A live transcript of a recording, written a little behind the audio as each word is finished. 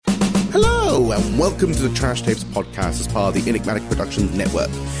Hello and welcome to the Trash Tapes podcast as part of the Enigmatic Productions Network.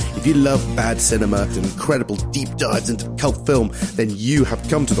 If you love bad cinema and incredible deep dives into cult film, then you have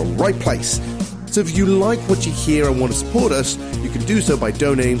come to the right place. So if you like what you hear and want to support us, you can do so by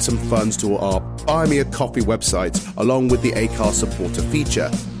donating some funds to our Buy Me a Coffee website, along with the Acast supporter feature.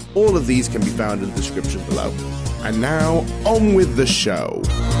 All of these can be found in the description below. And now, on with the show.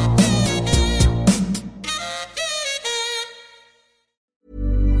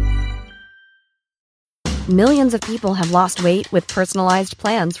 Millions of people have lost weight with personalized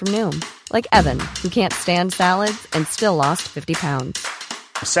plans from Noom. Like Evan, who can't stand salads and still lost 50 pounds.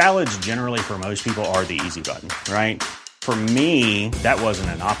 Salads generally for most people are the easy button, right? For me, that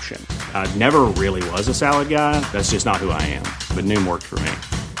wasn't an option. I never really was a salad guy. That's just not who I am. But Noom worked for me.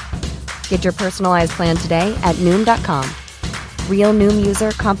 Get your personalized plan today at Noom.com. Real Noom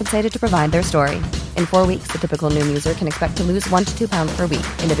user compensated to provide their story. In 4 weeks, the typical Noom user can expect to lose 1 to 2 pounds per week.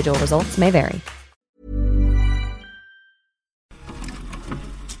 Individual results may vary.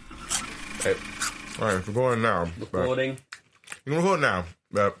 Hey. All right, we're going now. Recording. You can record now,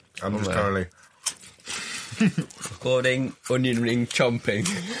 but I'm just currently... Recording, onion ring chomping.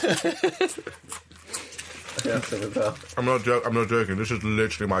 I'm not joking. This is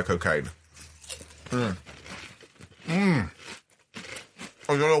literally my cocaine. Oh, you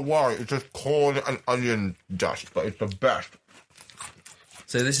don't know why? It's just corn and onion dust, but it's the best.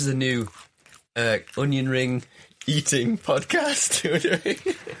 So this is a new onion ring eating podcast we're doing.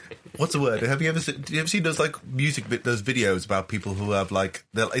 What's the word? Have you ever seen those like those videos about people who have like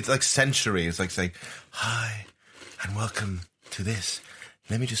it's like sensory. It's like saying, "Hi, and welcome to this.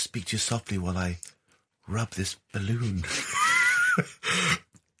 Let me just speak to you softly while I rub this balloon,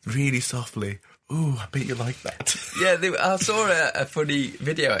 really softly." Ooh, I bet you like that. Yeah, I saw a funny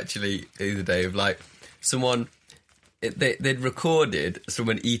video actually the other day of like someone they'd recorded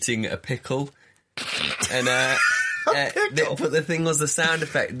someone eating a pickle, and. But the thing was, the sound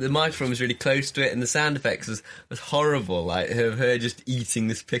effect, the microphone was really close to it, and the sound effects was horrible, like of her just eating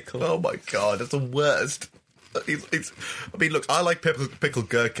this pickle. Oh my god, that's the worst. I mean, look, I like pickled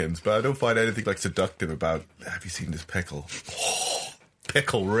gherkins, but I don't find anything like seductive about, have you seen this pickle? Oh,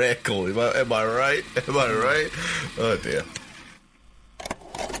 pickle rickle, am I right? Am I right? Oh dear.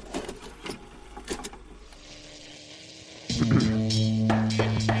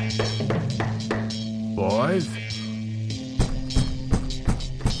 Boys?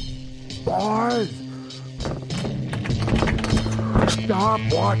 Stop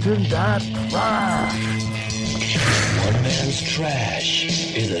watching that trash! One man's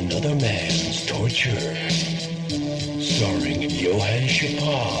trash is another man's torture. Starring Johann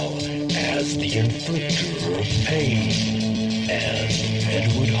Chappelle as the inflictor of pain and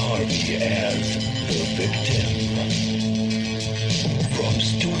Edward Harvey as the victim. From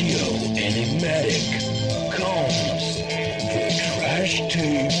Studio Enigmatic comes the Trash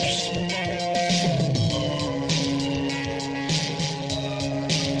Tapes.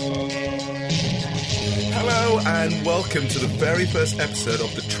 Hello and welcome to the very first episode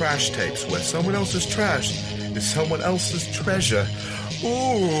of the Trash Tapes, where someone else's trash is someone else's treasure.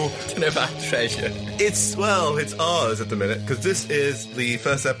 Ooh. Don't know about treasure. It's ours at the minute, because this is the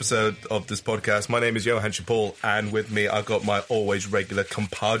first episode of this podcast. My name is Johann Chappelle, and with me I've got my always regular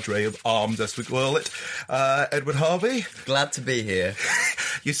compadre of arms, as we call it, Edward Harvey. Glad to be here.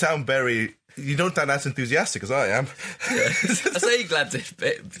 You don't sound as enthusiastic as I am. Yeah. I say glad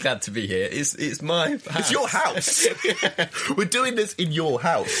to be here. It's my house. It's your house. We're doing this in your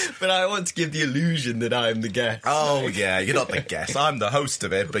house. But I want to give the illusion that I'm the guest. Oh, yeah, you're not the guest. I'm the host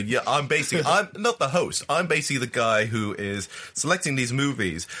of it, but yeah, I'm not the host. I'm basically the guy who is selecting these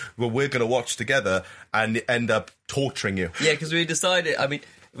movies where we're going to watch together and end up torturing you. Yeah, because we decided,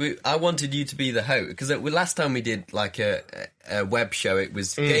 I wanted you to be the host, because last time we did like a web show, it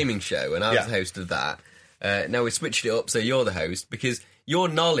was a gaming show, and I was the host of that. Now we switched it up, so you're the host, because your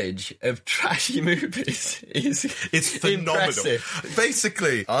knowledge of trashy movies is phenomenal. Impressive.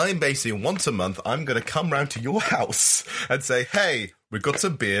 Basically, once a month, I'm going to come round to your house and say, hey, we've got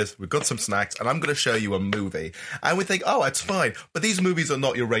some beers, we've got some snacks, and I'm going to show you a movie. And we think, oh, it's fine. But these movies are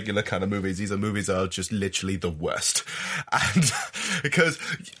not your regular kind of movies. These are movies that are just literally the worst. And because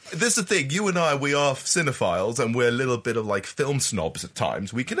this is the thing, you and I, we are cinephiles, and we're a little bit of like film snobs at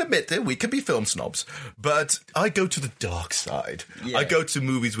times. We can admit it, we can be film snobs. But I go to the dark side. Yeah. I go to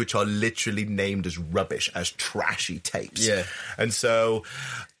movies which are literally named as rubbish, as trashy tapes. Yeah. And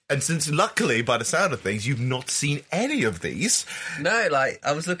since luckily, by the sound of things, you've not seen any of these. No,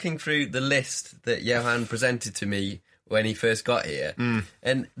 I was looking through the list that Johan presented to me when he first got here,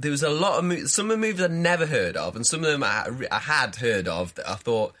 and there was a lot of some of the movies I'd never heard of, and some of them I had heard of that I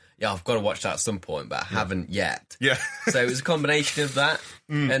thought, yeah, I've got to watch that at some point, but I haven't yet. Yeah. So it was a combination of that,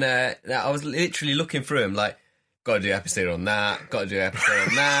 and I was literally looking through them like, got to do an episode on that, got to do an episode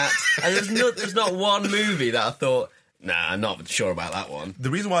on that, and there's not one movie that I thought, nah, I'm not sure about that one. The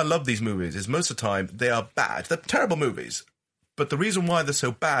reason why I love these movies is most of the time they are bad. They're terrible movies. But the reason why they're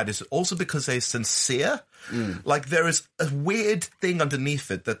so bad is also because they're sincere. Like, there is a weird thing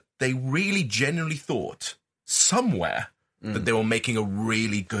underneath it that they really genuinely thought somewhere that they were making a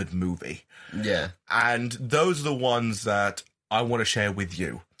really good movie. Yeah. And those are the ones that I want to share with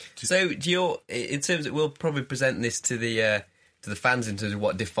you. So, in terms of, we'll probably present this to the fans in terms of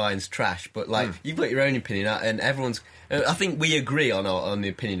what defines trash, but like you've got your own opinion, and everyone's. I think we agree on the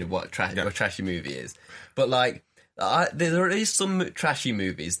opinion of what a trashy movie is, but like there is some trashy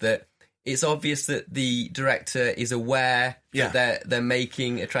movies that it's obvious that the director is aware that they're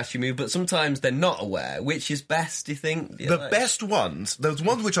making a trashy movie, but sometimes they're not aware. Which is best, do you think? The best ones, those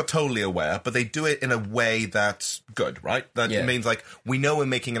ones which are totally aware, but they do it in a way that's good, right? That means, like, we know we're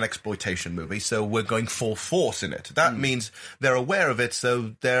making an exploitation movie, so we're going full force in it. That means they're aware of it,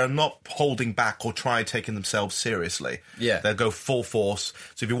 so they're not holding back or taking themselves seriously. Yeah. They go full force.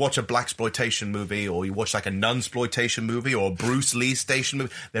 So if you watch a blaxploitation movie, or you watch like a nunsploitation movie, or a Bruce Lee station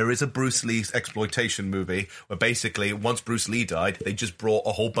movie, there is a Bruce Lee exploitation movie where basically once Bruce Lee died, they just brought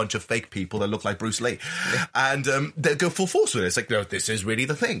a whole bunch of fake people that look like Bruce Lee, and they go full force with it. It's like, no, this is really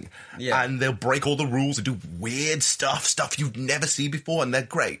the thing, and they'll break all the rules and do weird stuff you'd never see before, and they're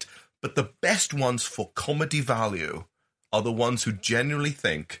great. But the best ones for comedy value are the ones who genuinely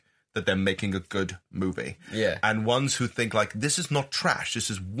think that they're making a good movie. Yeah. And ones who think, like, this is not trash, this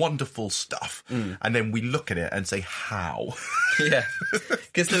is wonderful stuff. And then we look at it and say, how? Yeah.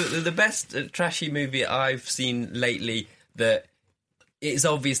 Because the best trashy movie I've seen lately that it's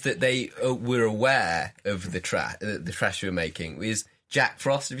obvious that they were aware of the trash we were making is Jack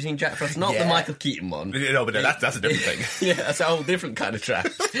Frost. Have you seen Jack Frost? Not the Michael Keaton one. No, but that's a different thing. Yeah, that's a whole different kind of trash.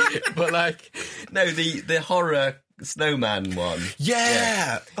 But, like, no, the horror snowman one.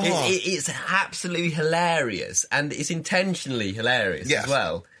 Yeah. Oh. It's absolutely hilarious, and it's intentionally hilarious as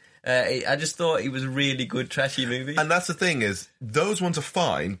well. I just thought it was a really good trashy movie. And that's the thing, is those ones are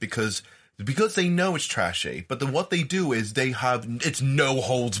fine because they know it's trashy, but then what they do is it's no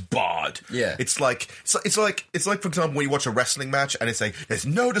holds barred. Yeah. It's like for example, when you watch a wrestling match and it's like, there's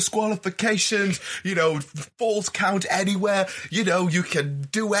no disqualifications, falls count anywhere, you can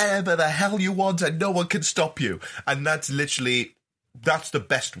do whatever the hell you want and no one can stop you. And that's the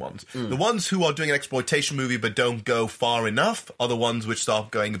best ones. The ones who are doing an exploitation movie but don't go far enough are the ones which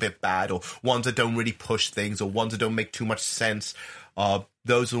start going a bit bad, or ones that don't really push things, or ones that don't make too much sense.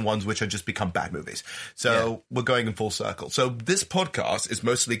 Those are the ones which have just become bad movies. So we're going in full circle. So this podcast is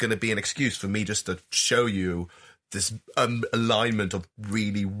mostly going to be an excuse for me just to show you this alignment of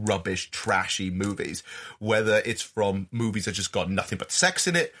really rubbish, trashy movies. Whether it's from movies that just got nothing but sex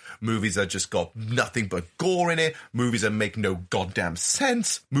in it, movies that just got nothing but gore in it, movies that make no goddamn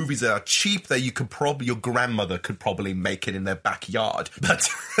sense, movies that are cheap that your grandmother could probably make it in their backyard. But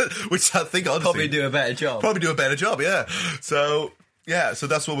which I think honestly Probably do a better job, yeah. So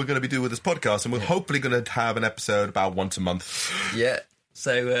that's what we're going to be doing with this podcast, and we're hopefully going to have an episode about once a month. Yeah.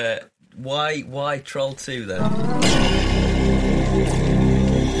 So why Troll 2 then?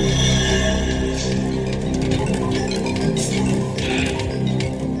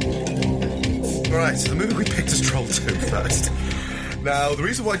 Alright, so the movie we picked is Troll 2 first. Now, the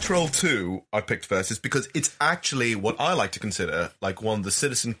reason why Troll 2 I picked first is because it's actually what I like to consider like one of the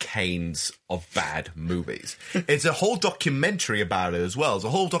Citizen Kanes of bad movies. It's a whole documentary about it as well. It's a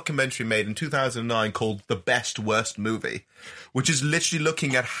whole documentary made in 2009 called The Best Worst Movie, which is literally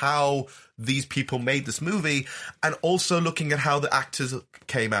looking at how these people made this movie and also looking at how the actors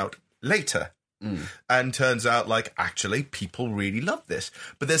came out later. And turns out, like, actually, people really love this.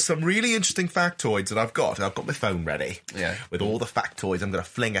 But there's some really interesting factoids that I've got. I've got my phone ready with all the factoids I'm going to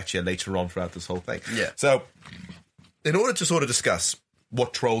fling at you later on throughout this whole thing. Yeah. So, in order to sort of discuss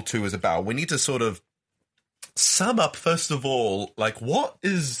what Troll 2 is about, we need to sort of sum up, first of all, like, what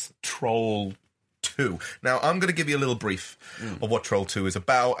is Troll 2? Now, I'm going to give you a little brief of what Troll 2 is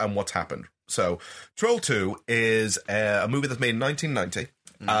about and what's happened. So, Troll 2 is a movie that's made in 1990.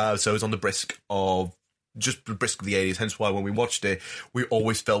 So it's on the brisk of the 80s, hence why when we watched it, we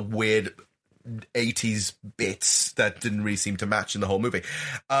always felt weird 80s bits that didn't really seem to match in the whole movie.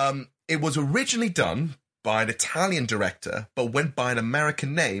 It was originally done by an Italian director, but went by an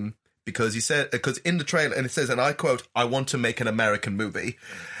American name because in the trailer, and it says, and I quote, "I want to make an American movie,"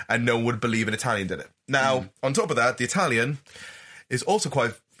 and no one would believe an Italian did it. Now, on top of that, the Italian is also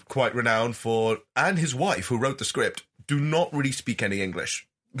quite renowned for, and his wife, who wrote the script, do not really speak any English.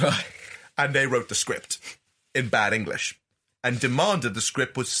 Right. And they wrote the script in bad English and demanded the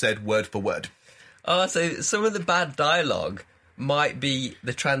script was said word for word. Oh, so some of the bad dialogue might be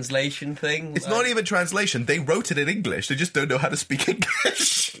the translation thing. It's not even translation. They wrote it in English. They just don't know how to speak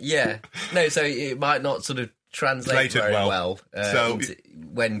English. Yeah. No, so it might not sort of translate very well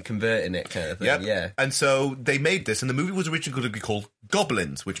when converting it, kind of thing. Yep. Yeah. And so they made this, and the movie was originally going to be called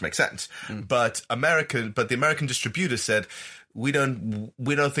Goblins, which makes sense. But the American distributor said, we don't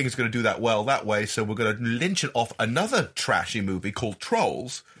think it's going to do that well that way, so we're going to lynch it off another trashy movie called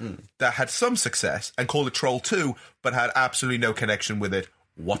Trolls that had some success and called it Troll 2, but had absolutely no connection with it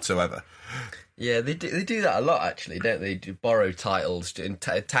whatsoever. Yeah, they do that a lot, actually, don't they? Borrow titles and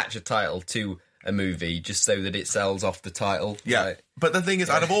attach a title to a movie just so that it sells off the title. Yeah, right? But the thing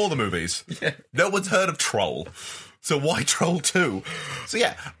is, out of all the movies, no one's heard of Troll. So why Troll 2? So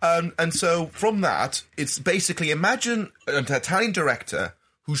yeah, and so from that, it's basically, imagine an Italian director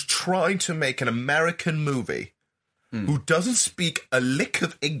who's trying to make an American movie, who doesn't speak a lick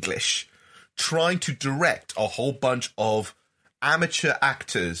of English, trying to direct a whole bunch of amateur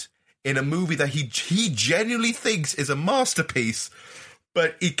actors in a movie that he genuinely thinks is a masterpiece,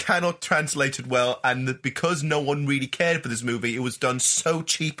 but he cannot translate it well, and because no one really cared for this movie, it was done so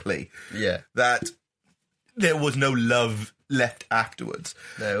cheaply that there was no love left afterwards.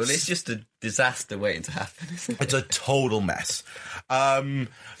 No, well, it's just a disaster waiting to happen, isn't it? It's a total mess.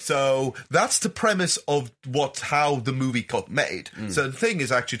 So that's the premise of how the movie got made. So the thing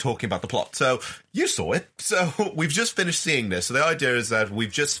is actually talking about the plot. So you saw it. So we've just finished seeing this. So the idea is that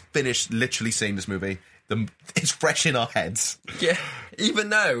we've just finished literally seeing this movie. It's fresh in our heads. Yeah, even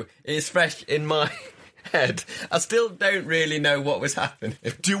though it's fresh in my head, I still don't really know what was happening.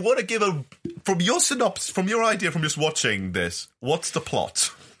 Do you want to give from your synopsis, from your idea from just watching this, what's the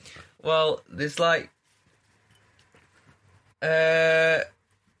plot? Well, there's I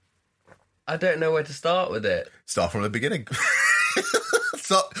don't know where to start with it. Start from the beginning.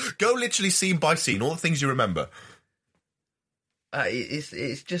 So go literally scene by scene, all the things you remember.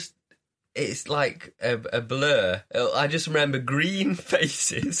 It's like a blur. I just remember green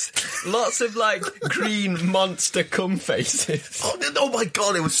faces. Lots of, green monster cum faces. Oh my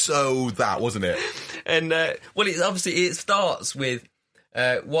God, it was so that, wasn't it? And, it starts with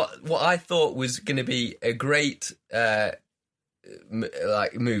what I thought was going to be a great,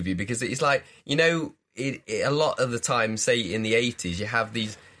 movie, because it's a lot of the time, say in the 80s, you have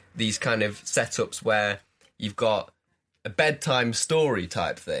these kind of setups where you've got a bedtime story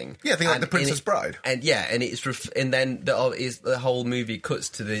type thing. Yeah, I think like The Princess Bride. And then the whole movie cuts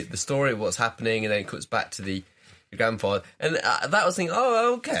to the story of what's happening, and then it cuts back to the grandfather. And that was thinking,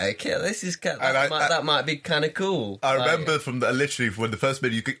 oh, okay, this is that might be kind of cool. I remember from literally when the first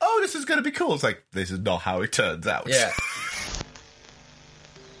minute you think, oh, this is going to be cool. It's like, this is not how it turns out. Yeah.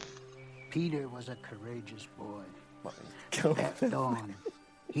 Peter was a courageous boy. At dawn,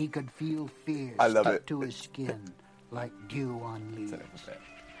 he could feel fear stuck to his skin like dew on leaves. The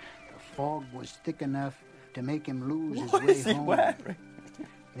fog was thick enough to make him lose his way home. What is he wearing?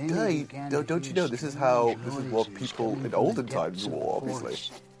 Don't you know this is what people in olden times wore, obviously.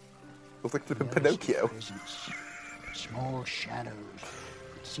 It was like flipping Pinocchio. Small shadows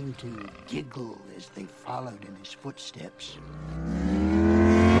that seemed to giggle as they followed in his footsteps.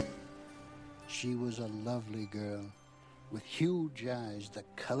 She was a lovely girl, with huge eyes the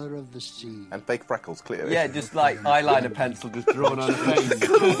colour of the sea. And fake freckles, clearly. Yeah, just like eyeliner pencil just drawn on her face.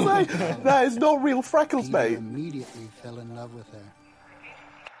 That is not real freckles, Peter mate. immediately fell in love with her.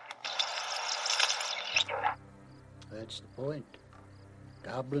 That's the point.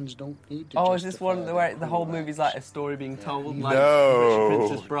 Goblins don't need to. Oh, is this one where the whole movie's like a story being told, like No.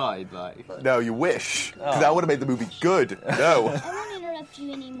 Princess Bride, like? No, you wish. Because that would have made the movie good. No. I won't interrupt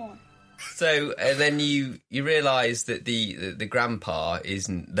you anymore. So then you realise that the grandpa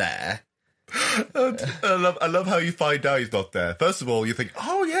isn't there. I love how you find out he's not there. First of all, you think,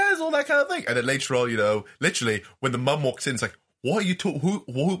 oh yeah, it's all that kind of thing, and then later on, literally when the mum walks in, it's like, who are you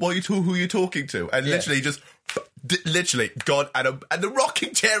talking to? And literally gone, and the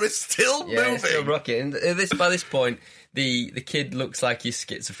rocking chair is still moving. It's still rocking. And by this point, the kid looks like he's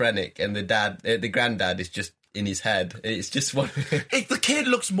schizophrenic, and the granddad is just in his head. It's just one. The kid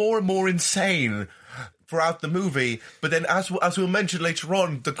looks more and more insane throughout the movie, but then as we'll mention later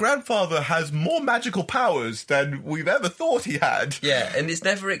on, the grandfather has more magical powers than we've ever thought he had. Yeah, and it's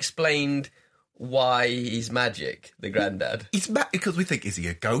never explained why he's magic, the granddad. He's because we think, is he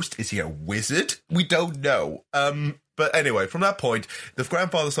a ghost? Is he a wizard? We don't know. But anyway, from that point, the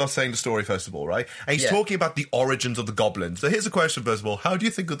grandfather starts saying the story first of all, right? And he's talking about the origins of the goblins. So here's a question first of all: How do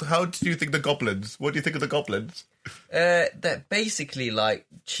you think the goblins? What do you think of the goblins? They're basically like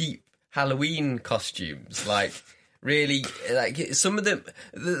cheap Halloween costumes, like. Really, like, some of them...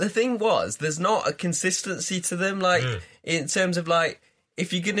 The thing was, there's not a consistency to them, like, in terms of, like,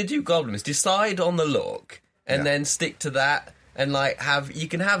 if you're going to do goblins, decide on the look, and then stick to that, and, like, you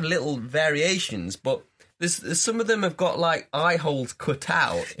can have little variations, but there's some of them have got, like, eye holes cut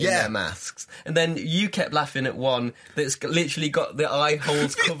out in their masks, and then you kept laughing at one that's literally got the eye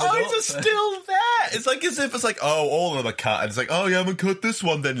holes covered up. The eyes are still there! It's like as if it's like, oh, all of them are cut, and it's like, oh, you haven't cut this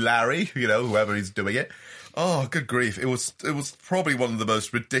one then, Larry, you know, whoever is doing it. Oh, good grief. It was probably one of the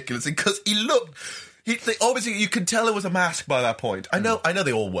most ridiculous things, because obviously you can tell it was a mask by that point. I know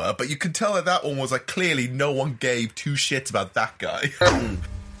they all were, but you can tell that one was like, clearly no one gave two shits about that guy.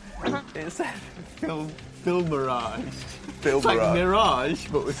 It's Film Mirage. It's like Mirage,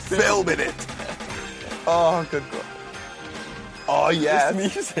 but with film in it. Oh, good God. Oh, yes.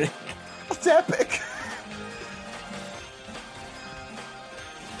 This music. It's epic.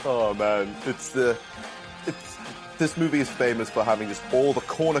 Oh, man. This movie is famous for having just all the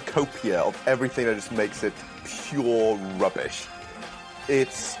cornucopia of everything that just makes it pure rubbish.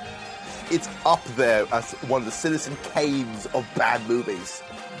 It's up there as one of the Citizen Kanes of bad movies.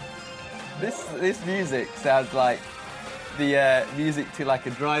 This music sounds like the music to like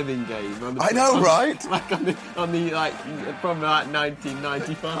a driving game. I know, right? Like on the like from like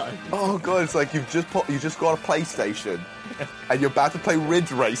 1995. Oh God, it's like you just got a PlayStation and you're about to play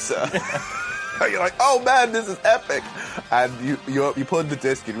Ridge Racer. You're like, oh man, this is epic, and you put in the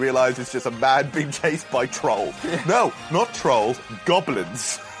disc and realize it's just a man being chased by trolls. No, not trolls,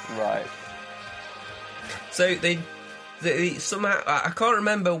 goblins. Right. So they somehow, I can't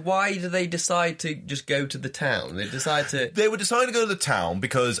remember, why do they decide to just go to the town? They were deciding to go to the town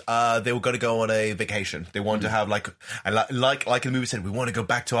because they were going to go on a vacation. They wanted to have like in the movie said, we want to go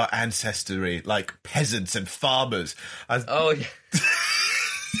back to our ancestry, like peasants and farmers. Oh yeah.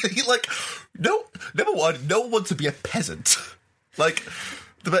 Like, no, number one, no one wants to be a peasant. Like,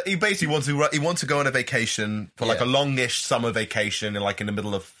 he basically wants to go on a vacation for like a longish summer vacation in the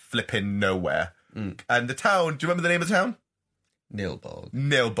middle of flipping nowhere. And the town, do you remember the name of the town?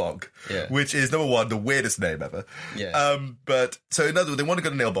 Nilbog. Yeah. Which is, number one, the weirdest name ever. Yeah. But, so in other words, they want to go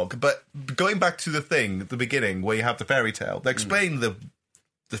to Nilbog. But going back to the beginning, where you have the fairy tale, they explain the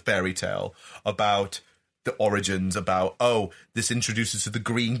fairy tale about the origins, about, this introduces to the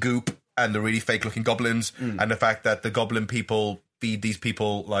green goop and the really fake-looking goblins, and the fact that the goblin people feed these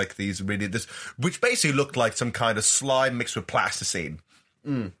people like these which basically looked like some kind of slime mixed with plasticine.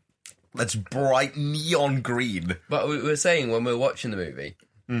 That's bright neon green. But we were saying when we were watching the movie,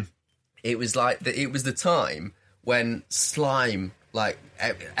 it was like it was the time when slime, like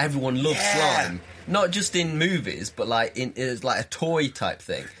everyone loved slime, not just in movies, but like it was like a toy type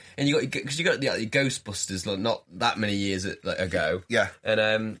thing. And you got the Ghostbusters not that many years ago. Yeah.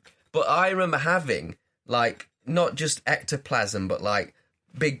 And but I remember having like not just ectoplasm, but like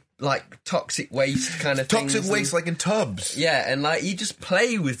big like toxic waste kind of things. Toxic waste like in tubs. Yeah, and like you just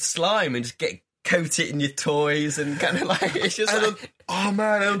play with slime and just coat it in your toys and kind of like it's just oh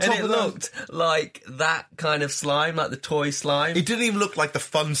man, and it looked like that kind of slime, like the toy slime. It didn't even look like the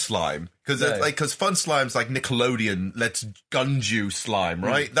fun slime because fun slime's like Nickelodeon Let's Gunge You slime,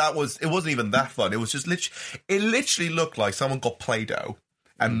 right? It wasn't even that fun. It was just literally looked like someone got Play-Doh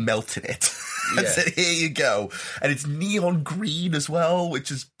and melted it. And said, here you go. And it's neon green as well,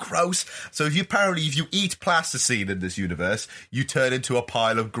 which is gross. So if you eat plasticine in this universe, you turn into a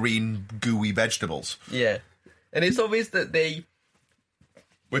pile of green, gooey vegetables. Yeah. And it's obvious that they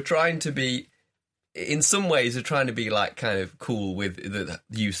were trying to be, in some ways, they're trying to be like kind of cool with the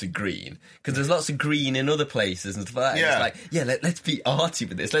use of green. Because there's lots of green in other places and stuff like that. Yeah. And it's like, let's be arty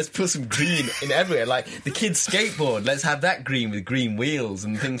with this. Let's put some green in everywhere. Like the kids' skateboard, let's have that green with green wheels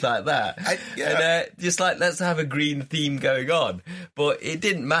and things like that. And just like, let's have a green theme going on. But it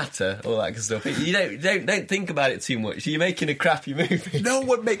didn't matter, all that kind of stuff. You don't think about it too much. You're making a crappy movie. No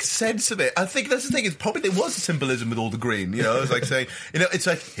one makes sense of it. I think that's the thing. Is probably there was a symbolism with all the green. You know, it's like saying, it's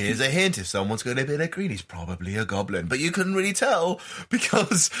like, here's a hint. If someone's going to be green, he's probably a goblin, but you couldn't really tell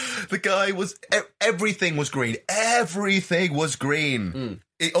because the guy was everything was green. Everything was green.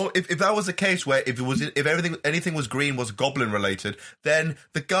 If that was the case, where if anything was green was goblin related, then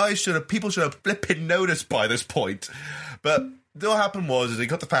people should have flipping noticed by this point. But what happened was they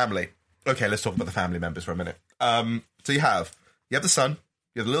got the family. Okay, let's talk about the family members for a minute. So you have the son,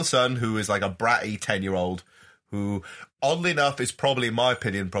 You have the little son who is like a bratty 10-year-old who, oddly enough, is probably, in my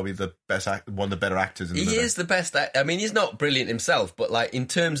opinion, probably the best, one of the better actors in the movie. He is the best. I mean, he's not brilliant himself, but like in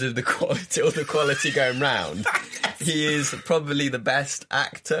terms of the quality or the quality going round, he is probably the best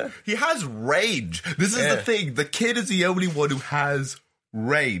actor. He has range. This is the thing. The kid is the only one who has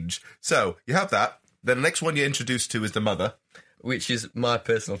range. So you have that. Then the next one you're introduced to is the mother, which is my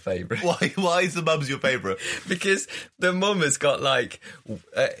personal favourite. Why is the mum's your favourite? Because the mum has got like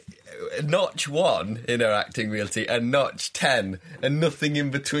notch 1 in her acting reality and notch 10 and nothing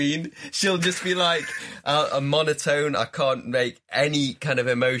in between. She'll just be like a monotone. I can't make any kind of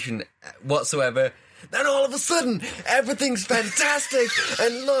emotion whatsoever. Then all of a sudden, everything's fantastic.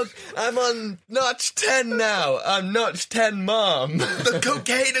 And look, I'm on notch 10 now. I'm notch 10 mom. The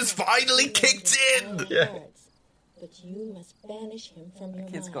cocaine has finally kicked in. Yeah. But you must banish him from your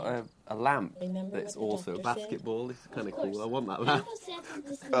Kid's mind. got a lamp that's also basketball. This is kind of cool. I want that lamp.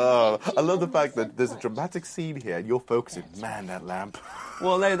 I love the fact that there's a dramatic scene here and you're focusing. Man, that lamp.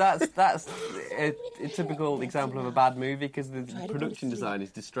 Well, no, that's a typical example of a bad movie because the production design is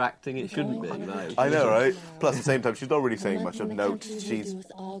distracting. It shouldn't be. Like, I know, right? Plus, at the same time, she's not really saying much of note.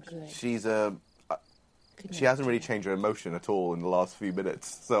 She hasn't really changed her emotion at all in the last few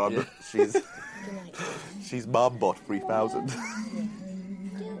minutes. So she's Mombot 3000.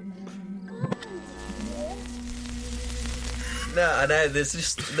 No, I know. There's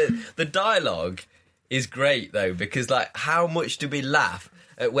just the dialogue is great though, because like, how much do we laugh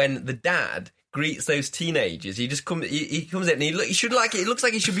at when the dad greets those teenagers? He just comes in and it looks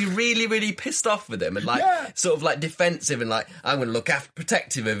like he should be really, really pissed off with them and like sort of like defensive and like, I'm going to look after,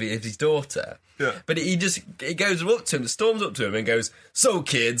 protective of his daughter. Yeah. But he goes up to him, storms up to him and goes, "So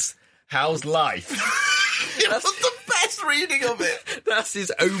kids, how's life?" That's the best reading of it. That's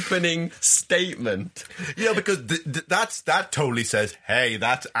his opening statement. Yeah, because that totally says, "Hey,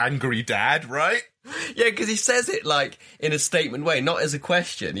 that's angry dad," right? Yeah, because he says it like in a statement way, not as a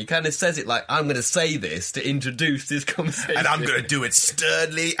question. He kind of says it like, I'm going to say this to introduce this conversation. And I'm going to do it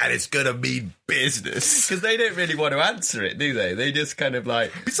sternly, and it's going to mean business. Because they don't really want to answer it, do they? They just kind of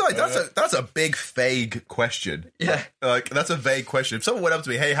like... Besides, that's a big, vague question. Yeah. Like, that's a vague question. If someone went up to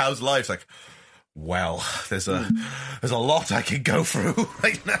me, "Hey, how's life?" It's like, well, there's a lot I can go through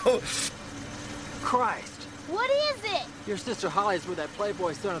right now. Christ. What is it? Your sister Holly's with that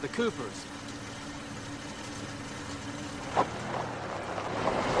playboy son of the Coopers.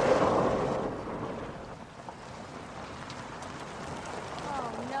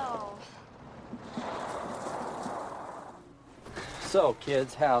 So,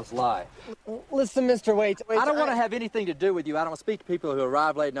 kids, how's life? Listen, Mr. Waits. I don't want to have anything to do with you. I don't want to speak to people who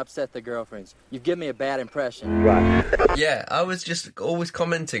arrive late and upset their girlfriends. You've given me a bad impression. Right. Yeah, I was just always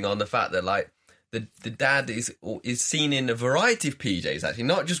commenting on the fact that, like, the dad is seen in a variety of PJs, actually,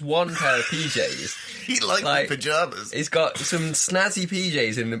 not just one pair of PJs. He likes like, pyjamas. He's got some snazzy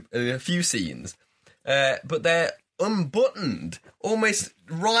PJs in a few scenes, but they're unbuttoned, almost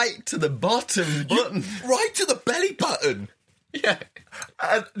right to the bottom button. Right to the belly button. Yeah.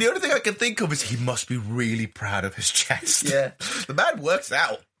 And the only thing I can think of is he must be really proud of his chest. Yeah. The man works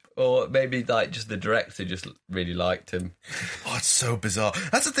out. Or maybe, like, just the director just really liked him. Oh, it's so bizarre.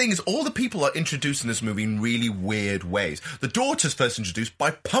 That's the thing, is all the people are introduced in this movie in really weird ways. The daughter's first introduced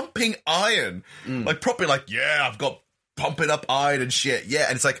by pumping iron. Like, properly like, yeah, I've got pumping up iron and shit. Yeah,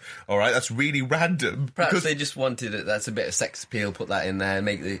 and it's like, all right, that's really random. Perhaps they just wanted it. That's a bit of sex appeal. Put that in there,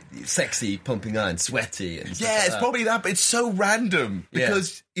 make the sexy pumping iron sweaty. And stuff like it's probably that, but it's so random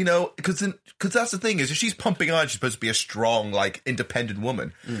because you know, because that's the thing is, if she's pumping iron, she's supposed to be a strong, like, independent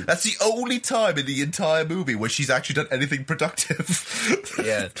woman. That's the only time in the entire movie where she's actually done anything productive.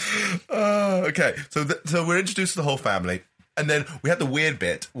 Yeah. Okay, so we're introduced to the whole family, and then we have the weird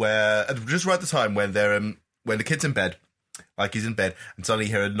bit where just right at the time when they're when the kid's in bed. Like, he's in bed, and suddenly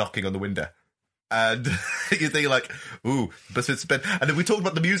you hear a knocking on the window. And you think, like, ooh, but it's bed. And then we talked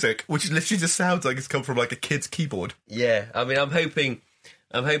about the music, which literally just sounds like it's come from, like, a kid's keyboard. Yeah, I mean, I'm hoping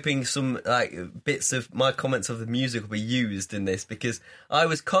some, like, bits of my comments of the music will be used in this, because I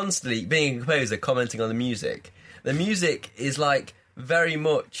was constantly, being a composer, commenting on the music. The music is, like, very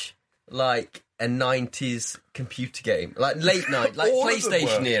much like a 90s computer game. Like, late night, like,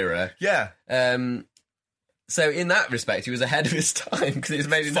 PlayStation era. Yeah. So in that respect, he was ahead of his time because it was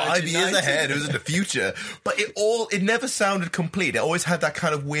made in 5 years ahead. It was in the future, but it never sounded complete. It always had that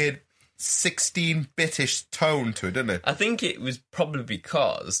kind of weird 16-bit-ish tone to it, didn't it? I think it was probably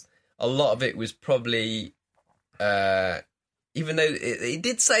because a lot of it was probably, even though it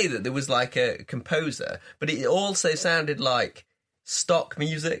did say that there was like a composer, but it also sounded like stock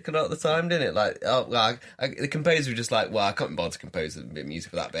music a lot of the time, didn't it? Like, the composer was just like, well, I can't be bothered to compose a bit of music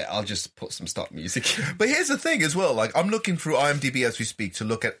for that bit. I'll just put some stock music in. But here's the thing as well. Like, I'm looking through IMDb as we speak to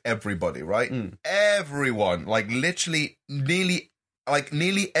look at everybody, right? Everyone, like literally nearly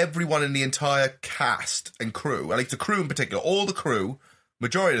everyone in the entire cast and crew, like the crew in particular, all the crew,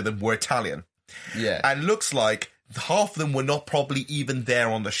 majority of them were Italian. Yeah. And looks like half of them were not probably even there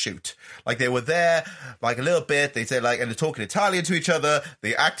on the shoot. Like, they were there, like, a little bit, they say, like, and they're talking Italian to each other.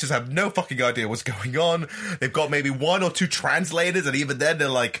 The actors have no fucking idea what's going on. They've got maybe 1 or 2 translators, and even then they're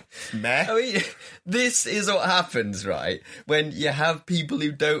like, meh. I mean, this is what happens, right? When you have people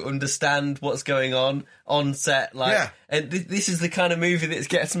who don't understand what's going on set, like, yeah. And this is the kind of movie that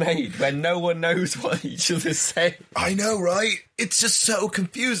gets made when no one knows what each other's saying. I know, right? It's just so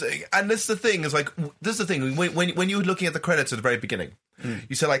confusing. And this is the thing, when you're looking at the credits at the very beginning,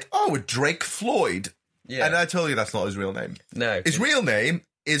 you say like, oh, Drake Floyd. Yeah. And I tell you that's not his real name. No. His real name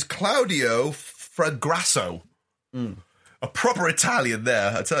is Claudio Fragrasso. A proper Italian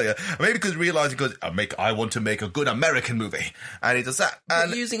there, I tell you. Maybe because he realised he goes, I want to make a good American movie. And he does that.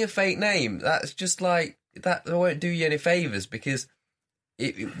 And but using a fake name, that's just like, that won't do you any favours, because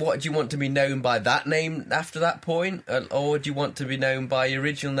what do you want to be known by that name after that point? Or do you want to be known by your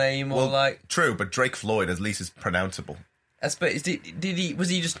original name? Or like, true, but Drake Floyd at least is pronounceable. I suppose,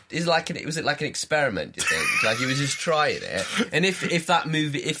 was it like an experiment, do you think? Like he was just trying it? And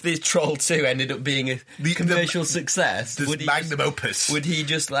if this Troll 2 ended up being a commercial success, would he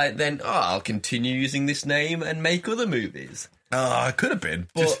just like then, I'll continue using this name and make other movies? It could have been.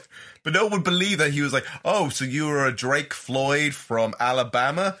 But no one would believe that he was like, oh, so you were a Drake Floyd from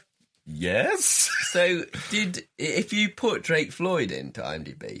Alabama? Yes. So, if you put Drake Floyd into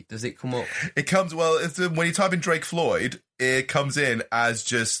IMDb, does it come up? It comes, when you type in Drake Floyd, it comes in as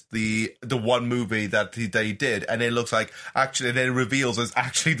just the one movie that he did, and it looks like, actually, then it reveals as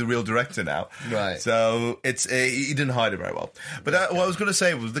actually the real director now. Right. So, he didn't hide it very well. But what I was going to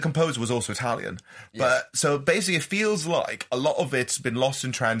say was the composer was also Italian. Yeah. But, so basically it feels like a lot of it's been lost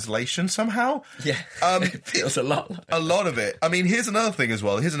in translation somehow. Yeah, it feels a lot like a lot of it. I mean, here's another thing as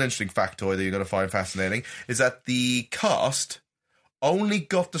well. Here's an interesting factoid that you're going to find fascinating, is that the cast only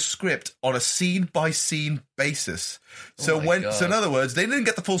got the script on a scene-by-scene basis. So in other words, they didn't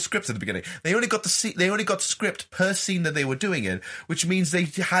get the full script at the beginning. They only got script per scene that they were doing in, which means they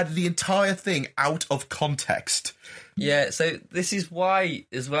had the entire thing out of context. Yeah, so this is why,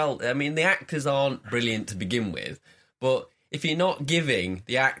 as well, I mean, the actors aren't brilliant to begin with, but if you're not giving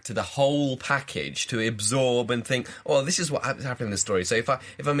the actor the whole package to absorb and think, oh, this is what happened in the story. So if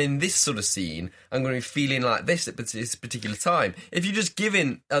I'm in this sort of scene, I'm going to be feeling like this at this particular time. If you're just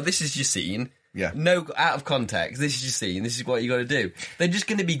giving, this is your scene, no, out of context, this is your scene, this is what you got to do, they're just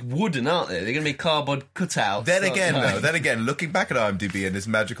going to be wooden, aren't they? They're going to be cardboard cutouts. Then again, looking back at IMDb and this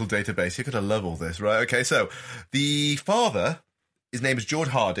magical database, you're going to love all this, right? Okay, so the father, his name is George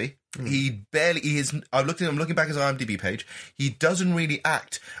Hardy. I'm looking back at his IMDb page. He doesn't really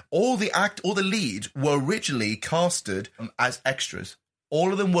act. All the leads were originally casted as extras.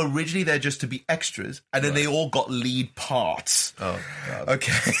 All of them were originally there just to be extras, and then they all got lead parts. Oh, God.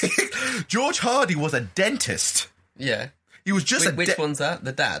 Okay. George Hardy was a dentist. Yeah. He was just which one's that?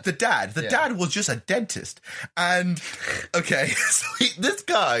 The dad? The dad. The dad was just a dentist. And, okay, so this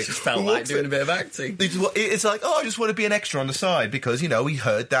guy... Just felt like doing a bit of acting. It's like, I just want to be an extra on the side because, we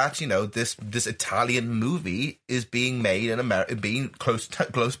heard that, this Italian movie is being made in America, being close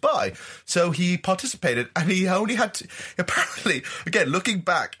by. So he participated, and he only had to... Apparently, again, looking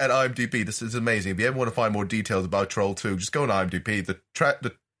back at IMDb, this is amazing. If you ever want to find more details about Troll 2, just go on IMDb. The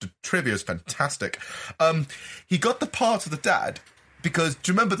trivia is fantastic. He got the part of the dad because,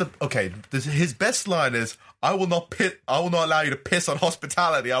 do you remember his best line is, I will not allow you to piss on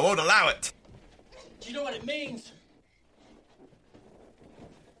hospitality. I won't allow it. Do you know what it means?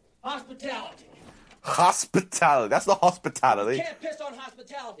 Hospitality. Hospitality. That's not hospitality. You can't piss on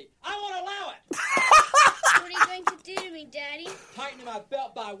hospitality. I won't allow it. What are you going to do to me, Daddy? Tightening my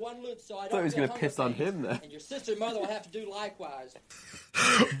belt by one loop so I thought he was going to piss on him there. And your sister and mother will have to do likewise.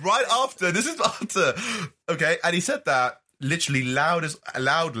 Okay, and he said that literally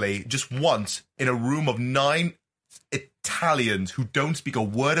loudly just once in a room of 9 Italians who don't speak a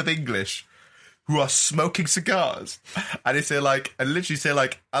word of English, who are smoking cigars, and they say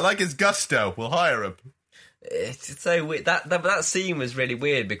I like his gusto, we'll hire him. It's so weird. That scene was really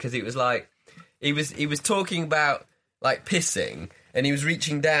weird because it was like he was talking about like pissing, and he was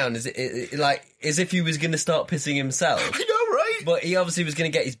reaching down as if he was going to start pissing himself. I know, right? But he obviously was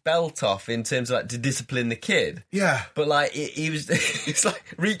going to get his belt off in terms of, like, to discipline the kid. Yeah. But, like, he was it's like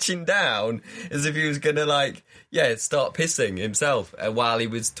reaching down as if he was going to, like, start pissing himself while he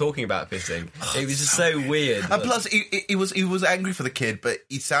was talking about pissing. It was just so weird. And plus, he was angry for the kid, but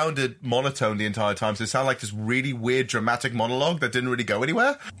he sounded monotone the entire time, so it sounded like this really weird, dramatic monologue that didn't really go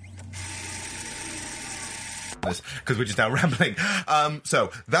anywhere. Because we're just now rambling.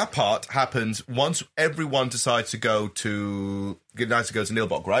 So that part happens once everyone decides to go to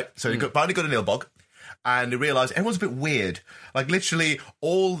Nilbog, right? So you finally go to Nilbog, and they realise everyone's a bit weird. Like, literally,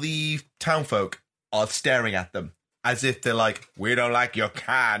 all the townfolk are staring at them as if they're like, we don't like your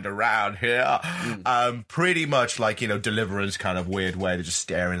kind around here. Pretty much like, Deliverance kind of weird way. They're just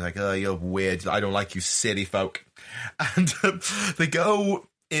staring like, oh, you're weird. I don't like you city folk. And they go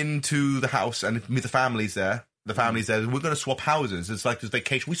into the house and meet the families there. The family's there. We're going to swap houses. It's like this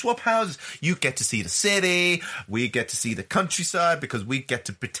vacation. We swap houses. You get to see the city. We get to see the countryside because we get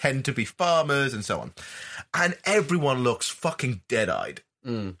to pretend to be farmers and so on. And everyone looks fucking dead-eyed.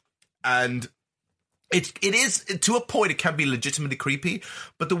 And it is, to a point, it can be legitimately creepy.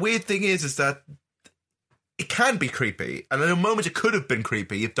 But the weird thing is that it can be creepy. And in a moment, it could have been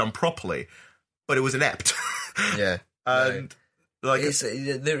creepy if done properly. But it was inept. Yeah. And like,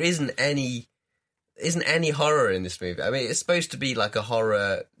 there isn't any horror in this movie. I mean, it's supposed to be like a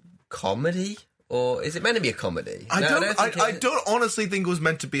horror comedy, or is it meant to be a comedy? I don't honestly think it was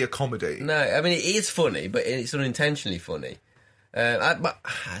meant to be a comedy. No, I mean, it is funny, but it's unintentionally funny. I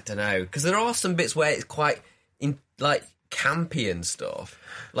don't know, because there are some bits where it's quite campy and stuff.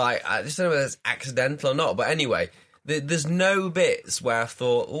 Like, I just don't know whether it's accidental or not. But anyway, there's no bits where I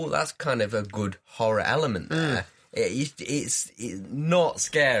thought, oh, that's kind of a good horror element there. It's not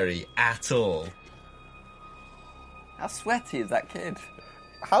scary at all. How sweaty is that kid?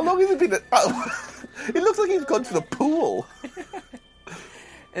 How long has it been? It looks like he's gone to the pool.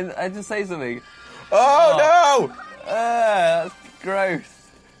 And I just say something. Oh no! That's gross.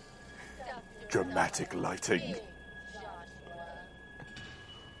 Dramatic lighting.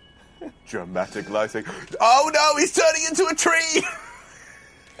 Dramatic lighting. Oh no! He's turning into a tree.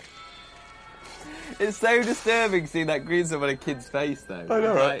 It's so disturbing seeing that green stuff on a kid's face, though. I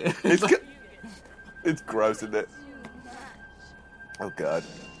know, right? It's gross, isn't it? Oh, God.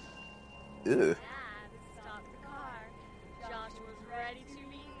 Ew.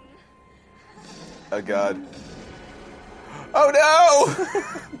 Oh, God. Oh,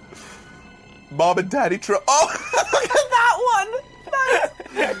 no! Mom and Daddy Oh, look at that one!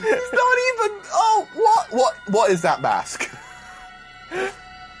 It's not even... Oh, what is that mask?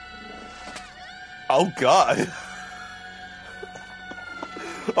 Oh, God.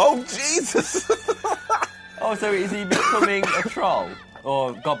 Oh, Jesus. Oh, so is he becoming a troll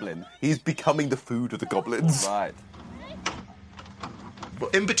or goblin? He's becoming the food of the goblins. Right.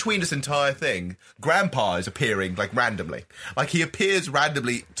 But in between this entire thing, Grandpa is appearing, like, randomly. Like, he appears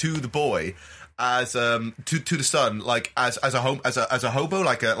randomly to the boy as to the son, like as a hobo,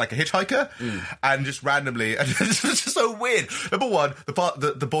 like a hitchhiker, and just randomly, and it's just so weird. Number one,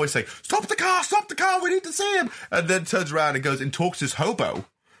 the boy's saying, "Stop the car, we need to see him," and then turns around and goes and talks to this hobo,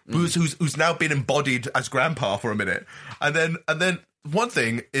 who's now been embodied as Grandpa for a minute, and then one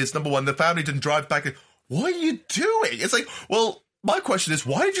thing is, number one, the family didn't drive back. What are you doing? It's like, well, my question is,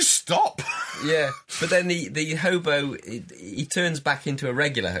 why did you stop? Yeah, but then the hobo, he turns back into a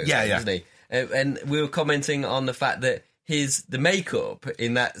regular hobo, doesn't he? And we were commenting on the fact that the makeup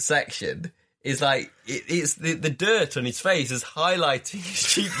in that section is like, it's the dirt on his face is highlighting his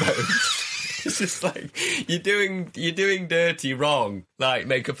cheekbones. It's just like, you're doing dirty wrong, like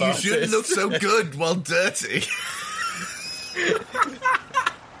makeup artist. You shouldn't look so good while dirty.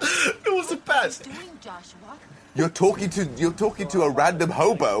 It was the best. You're talking to a random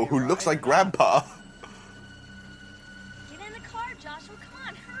hobo who looks like Grandpa. Get in the car, Joshua. Come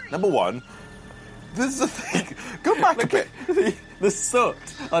on, hurry. Number one, this is the thing. Go back a bit. The soot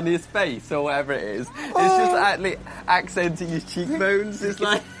on his face or whatever it is, it's just actually accenting his cheekbones. It's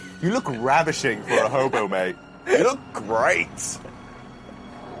like, you look ravishing for a hobo, mate. You look great.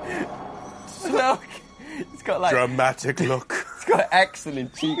 Look, it's got like dramatic look. It's got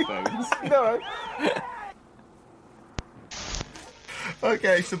excellent cheekbones. No.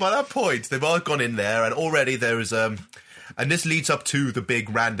 Okay, so by that point, they've all gone in there, and already there is and this leads up to the big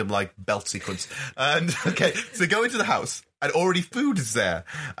random like belt sequence. And okay, so they go into the house, and already food is there,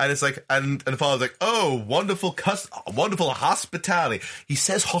 and it's like, and the father's like, "Oh, wonderful hospitality." He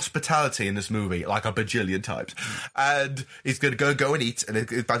says hospitality in this movie like a bajillion times, and he's gonna go and eat, and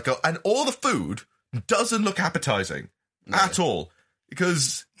it's about to go, and all the food doesn't look appetizing at all,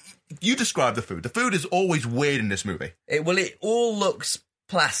 because you describe the food. The food is always weird in this movie. It all looks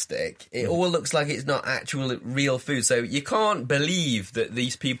plastic. It all looks like it's not actual real food. So you can't believe that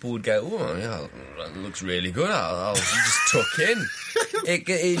these people would go, oh, yeah, that looks really good. I'll just tuck in. It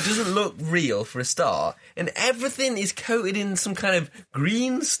doesn't look real for a start. And everything is coated in some kind of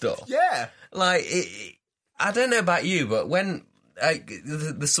green stuff. Yeah. Like, I don't know about you, but when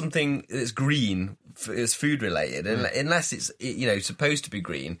there's something that's green, it's food related, and unless it's supposed to be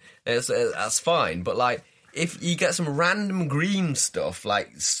green, that's fine. But like, if you get some random green stuff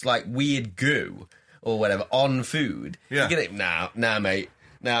like weird goo or whatever on food, you get it. Nah, mate.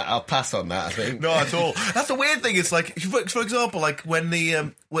 Nah, I'll pass on that, I think. Not at all. That's the weird thing. It's like, for example, like when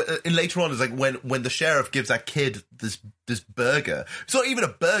later on, it's like when the sheriff gives that kid this burger. It's not even a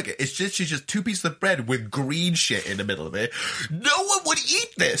burger. It's just 2 pieces of bread with green shit in the middle of it. No one would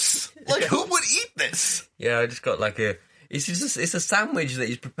eat this. Like, who would eat this? Yeah, I just got like it's a sandwich that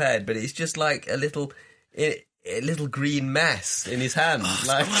he's prepared, but it's just like a little green mess in his hand. Oh,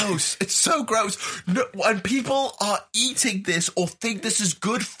 it's gross. It's so gross. No, and people are eating this or think this is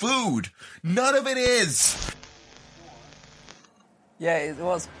good food. None of it is. Yeah,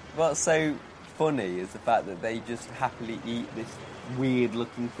 what's so funny is the fact that they just happily eat this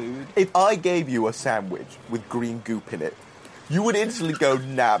weird-looking food. If I gave you a sandwich with green goop in it, you would instantly go,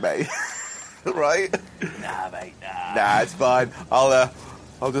 nah, mate. Right? Nah, mate, nah. Nah, it's fine.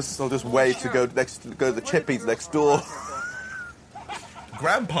 I'll just wait to go to the Chippies next door.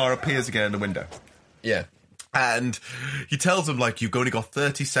 Grandpa appears again in the window. Yeah. And he tells him, like, you've only got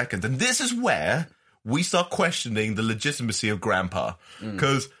 30 seconds. And this is where we start questioning the legitimacy of Grandpa.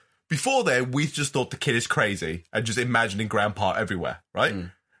 Because before then, we just thought the kid is crazy and just imagining Grandpa everywhere, right?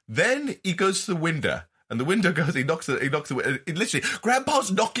 Then he goes to the window. And the window goes, he knocks the window. Literally,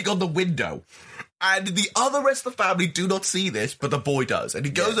 Grandpa's knocking on the window. And the other rest of the family do not see this, but the boy does. And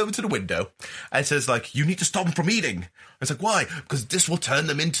he goes over to the window and says, like, you need to stop them from eating. And it's like, why? Because this will turn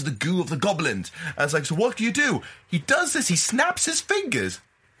them into the goo of the goblins. And it's like, so what do you do? He does this. He snaps his fingers.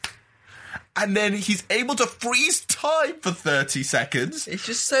 And then he's able to freeze time for 30 seconds. It's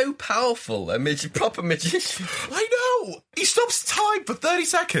just so powerful. I mean, it's a proper magician. I know. He stops time for 30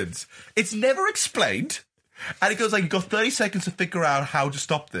 seconds. It's never explained. And it goes like, you've got 30 seconds to figure out how to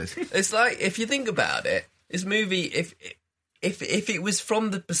stop this. It's like, if you think about it, this movie, if it was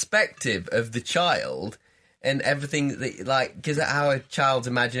from the perspective of the child and everything, that, like, because that's how a child's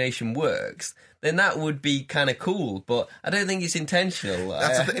imagination works, then that would be kind of cool. But I don't think it's intentional.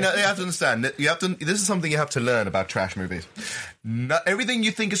 That's the thing. You have to understand. This is something you have to learn about trash movies. Not everything you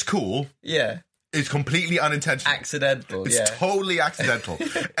think is cool. Yeah. It's completely unintentional. Accidental, It's totally accidental.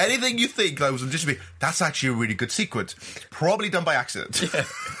 Anything you think that was just be, that's actually a really good sequence. Probably done by accident. Yeah.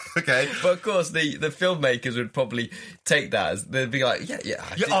 Okay? But of course, the filmmakers would probably take that as, they'd be like,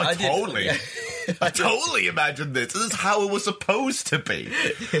 I totally. I totally imagined this. This is how it was supposed to be.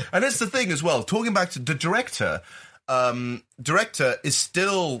 And that's the thing as well. Talking back to the director, director is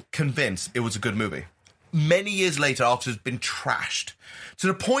still convinced it was a good movie. Many years later, after it's been trashed. To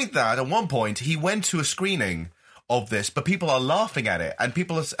the point that, at one point, he went to a screening of this, but people are laughing at it,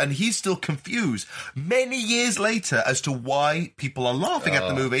 and he's still confused many years later as to why people are laughing at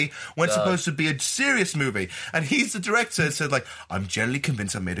the movie when it's supposed to be a serious movie. And he's the director and said, like, I'm generally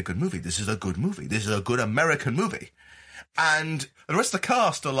convinced I made a good movie. This is a good movie. This is a good American movie. And the rest of the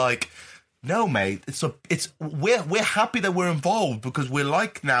cast are like, no, mate, we're happy that we're involved because we're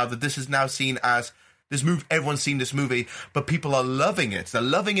like now that this is now seen as this movie. Everyone's seen this movie, but people are loving it. They're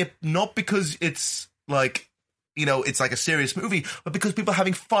loving it not because it's like, you know, it's like a serious movie, but because people are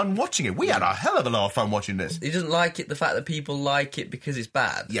having fun watching it. We had a hell of a lot of fun watching this. He doesn't like it, the fact that people like it because it's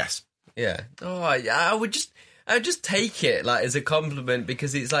bad. Yes. Yeah. Oh, I would just take it like as a compliment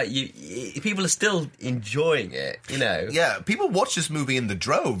because it's like people are still enjoying it, you know. Yeah, people watch this movie in the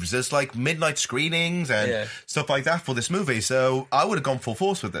droves. There's like midnight screenings and stuff like that for this movie. So I would have gone full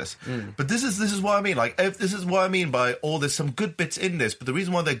force with this. But this is what I mean. Like, this is what I mean by there's some good bits in this, but the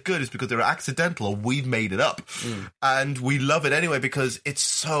reason why they're good is because they're accidental or we've made it up, and we love it anyway because it's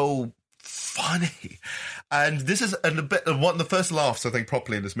so funny. And this is one of the first laughs I think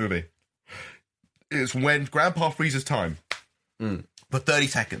properly in this movie. Is when Grandpa freezes time for 30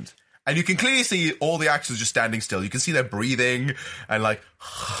 seconds. And you can clearly see all the actors just standing still. You can see they're breathing and like,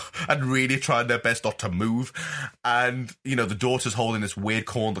 and really trying their best not to move. And, you know, the daughter's holding this weird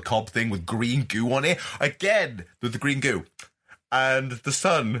corn on the cob thing with green goo on it. Again, with the green goo. And the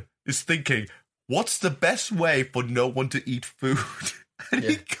son is thinking, what's the best way for no one to eat food? And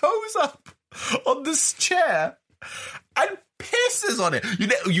he goes up on this chair and pisses on it.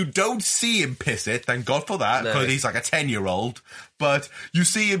 You don't see him piss it, thank God for that, because he's like a 10-year-old. But you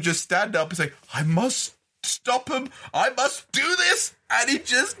see him just stand up and say, I must stop him. I must do this. And he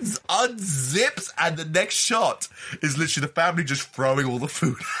just unzips, and the next shot is literally the family just throwing all the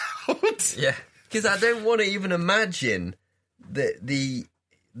food out. Yeah. Because I don't want to even imagine the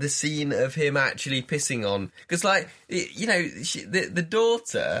scene of him actually pissing on. Because, like, you know, the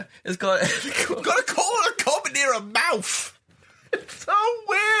daughter has got a comment near her mouth. It's so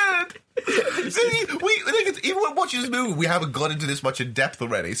weird. Even when watching this movie, we haven't gone into this much in depth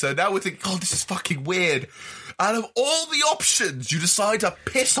already. So now we're thinking, oh, this is fucking weird. Out of all the options, you decide to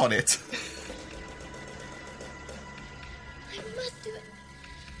piss on it. I must do it.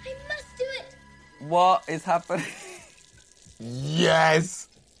 I must do it. What is happening? Yes.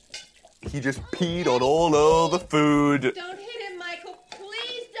 He just peed on all the food. Don't hit him, Michael.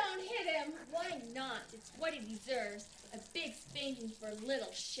 Please don't hit him. Why not? It's what he deserves. A big spanking for a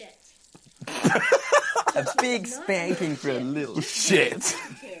little shit. A big spanking for a little shit.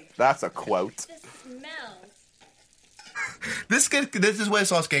 That's a quote. The smell. This is where it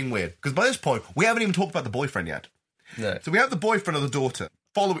starts getting weird. Because by this point, we haven't even talked about the boyfriend yet. No. So we have the boyfriend of the daughter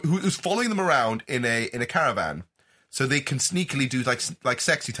who's following them around in a caravan, so they can sneakily do like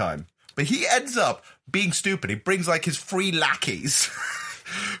sexy time. But he ends up being stupid. He brings like his 3 lackeys,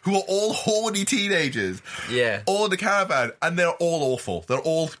 who are all horny teenagers, all in the caravan, and they're all awful. They're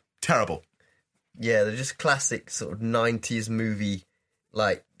all terrible. Yeah, they're just classic sort of 90s movie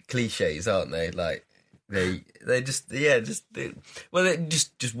like cliches, aren't they? Like they just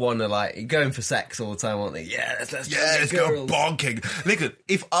want to like going for sex all the time, aren't they? Yeah, let's go bonking. Listen,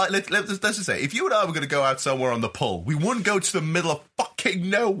 let's just say, if you and I were going to go out somewhere on the pull, we wouldn't go to the middle of fucking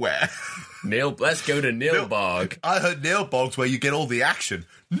nowhere. Let's go to Nilbog. I heard Nilbog's where you get all the action.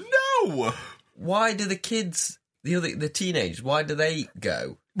 No. Why do the kids, the teenagers, why do they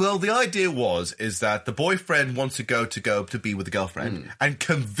go? Well, the idea is that the boyfriend wants to go to be with the girlfriend, and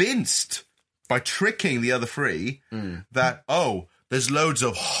convinced by tricking the other 3 that, there's loads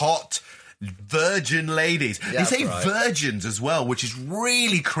of hot virgin ladies. They say virgins as well, which is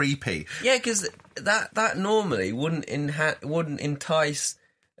really creepy. Yeah, because that normally wouldn't entice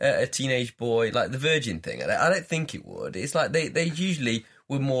a teenage boy, like the virgin thing. I don't think it would. It's like they usually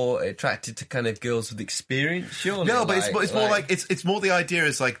were more attracted to kind of girls with experience, surely. No, but it's more like it's more the idea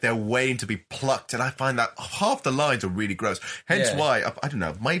is like they're waiting to be plucked, and I find that half the lines are really gross. Hence why I don't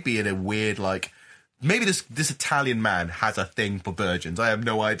know, might be in a weird like maybe this Italian man has a thing for virgins. I have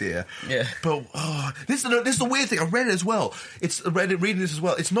no idea. Yeah, but this is the weird thing. I read it as well. Reading this as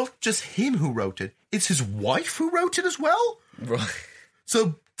well. It's not just him who wrote it; it's his wife who wrote it as well. Right.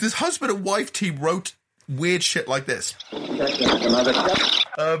 So this husband and wife team wrote weird shit like this. So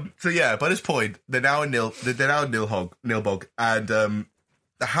yeah, by this point, they're now in Nilbog, and the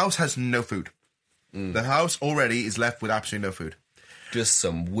house has no food. The house already is left with absolutely no food. Just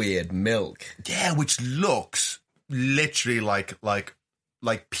some weird milk. Yeah, which looks literally like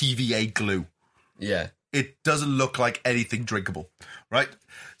PVA glue. Yeah. It doesn't look like anything drinkable, right?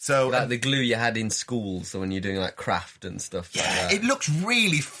 So like the glue you had in school, so when you're doing like craft and stuff like that. It looks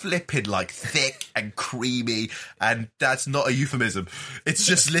really flippin' like thick and creamy, and that's not a euphemism. It's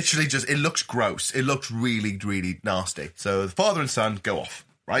just literally it looks gross. It looks really, really nasty. So the father and son go off,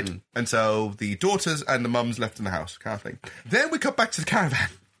 right? And so the daughters and the mums left in the house, kind of thing. Then we cut back to the caravan.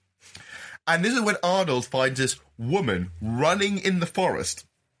 And this is when Arnold finds this woman running in the forest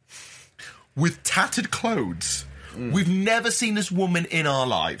with tattered clothes. We've never seen this woman in our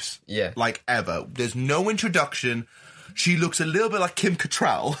lives. Yeah. Like, ever. There's no introduction. She looks a little bit like Kim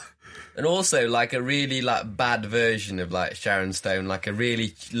Cattrall. And also, like, a really, like, bad version of, like, Sharon Stone, like a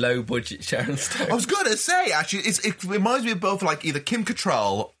really low-budget Sharon Stone. I was going to say, actually, it reminds me of both, like, either Kim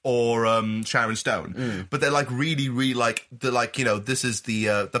Cattrall or Sharon Stone. But they're, like, really, really, like, they're like, you know, this is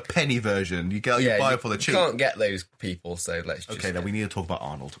the penny version. You buy it for the cheap. You can't get those people, so let's just... Okay, now we need to talk about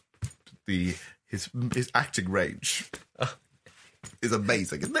Arnold. His acting range is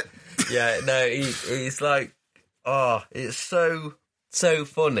amazing, isn't it? Yeah, no, he's like, it's so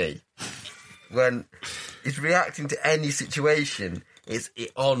funny when he's reacting to any situation. It's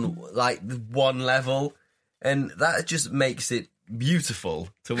on like one level, and that just makes it beautiful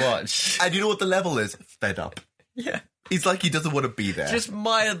to watch. And you know what the level is? Fed up. Yeah, he's like he doesn't want to be there. Just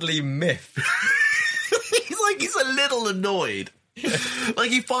mildly miffed. He's a little annoyed.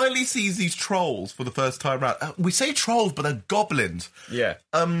 Like, he finally sees these trolls for the first time around. We say trolls, but they're goblins. Yeah.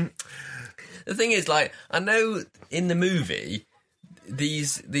 The thing is, like, I know in the movie,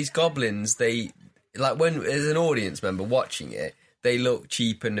 these goblins, they, like, when as an audience member watching it, they look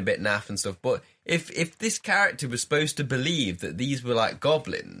cheap and a bit naff and stuff. But if this character was supposed to believe that these were like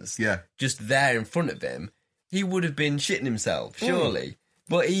goblins, just there in front of him, he would have been shitting himself, surely.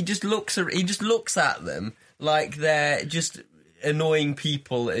 But he just looks at them like they're just annoying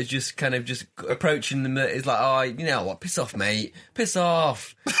people. Is just kind of just approaching them. It's like, oh, you know what? Piss off, mate. Piss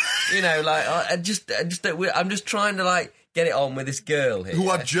off. You know, like I'm just trying to like get it on with this girl here, who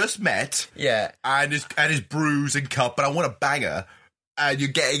I've just met. Yeah, and is bruised and cut, but I want to bang her. And you're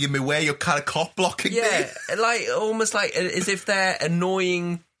getting in my way. You're kind of cock blocking me. Yeah, like almost like as if they're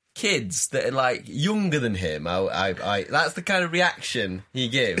annoying kids that are like younger than him. I that's the kind of reaction he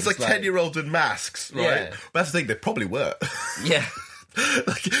gives. It's like 10-year-olds in masks, right? Yeah. But that's the thing, they probably were. Yeah.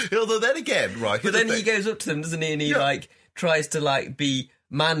 Although then again, right? But then he goes up to them, doesn't he? And he like tries to like be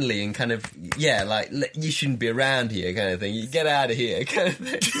manly and kind of like you shouldn't be around here, kind of thing. You get out of here, kind of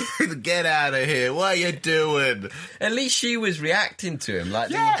thing. Get out of here! What are you doing? At least she was reacting to him, like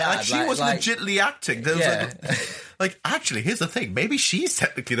being bad. Like she was legitimately acting. There was like, actually, here's the thing. Maybe she's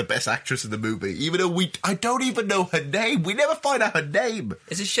technically the best actress in the movie, even though I don't even know her name. We never find out her name.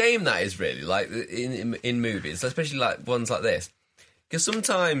 It's a shame that is really like in movies, especially like ones like this, because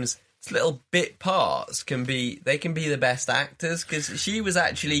sometimes little bit parts can be the best actors, because she was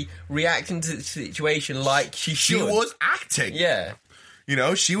actually reacting to the situation like she should. She was acting. Yeah. You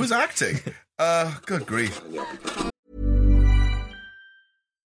know, she was acting. Good grief.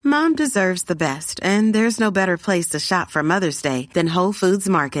 Mom deserves the best, and there's no better place to shop for Mother's Day than Whole Foods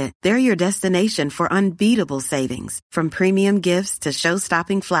Market. They're your destination for unbeatable savings, from premium gifts to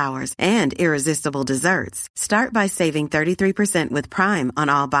show-stopping flowers and irresistible desserts. Start by saving 33% with Prime on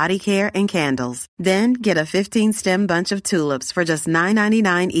all body care and candles. Then get a 15-stem bunch of tulips for just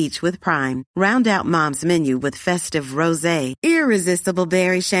 $9.99 each with Prime. Round out Mom's menu with festive rosé, irresistible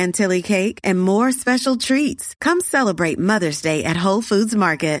berry chantilly cake, and more special treats. Come celebrate Mother's Day at Whole Foods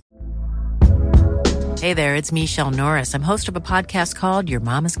Market. Hey there, it's Michelle Norris. I'm host of a podcast called Your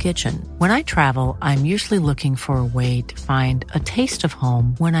Mama's Kitchen. When I travel, I'm usually looking for a way to find a taste of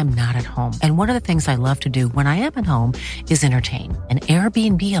home when I'm not at home. And one of the things I love to do when I am at home is entertain. And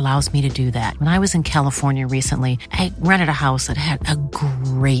Airbnb allows me to do that. When I was in California recently, I rented a house that had a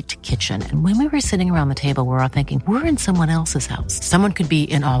great kitchen. And when we were sitting around the table, we were all thinking, we're in someone else's house. Someone could be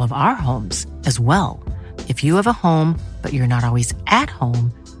in all of our homes as well. If you have a home, but you're not always at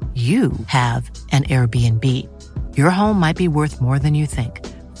home, you have an Airbnb. Your home might be worth more than you think.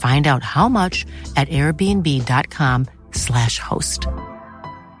 Find out how much at airbnb.com/host.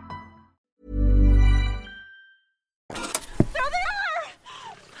 There they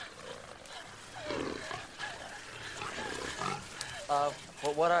are!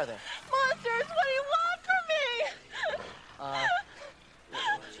 What are they? Monsters, what do you want from me?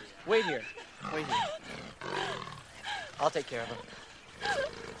 Wait here. I'll take care of them.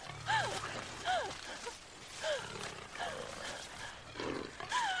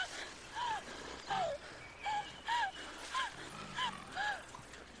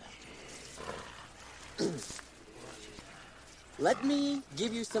 Let me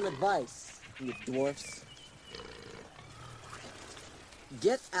give you some advice, you dwarfs.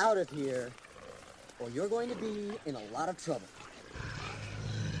 Get out of here, or you're going to be in a lot of trouble.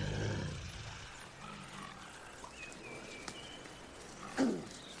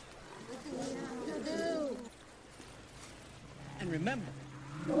 And remember,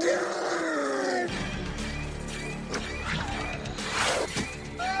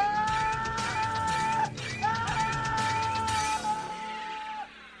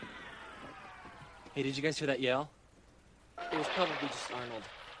 Hey, did you guys hear that yell? It was probably just Arnold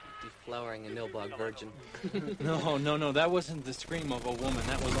deflowering a Nilbog virgin. No, that wasn't the scream of a woman.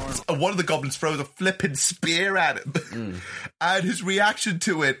 That was Arnold. And one of the goblins throws a flipping spear at him. And his reaction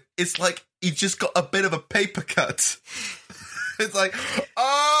to it is like he just got a bit of a paper cut. It's like,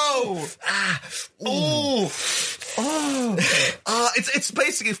 it's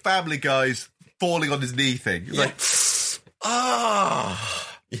basically Family Guy's falling on his knee thing. It's like,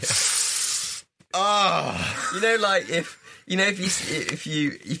 You know, like if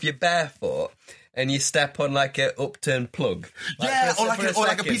you're barefoot and you step on like a upturned plug, like or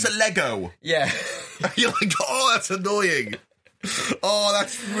like a piece of Lego. Yeah, you're like, oh, that's annoying. Oh,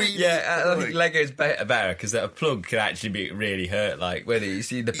 that's really I think Lego's better because a plug can actually be really hurt. Like whether you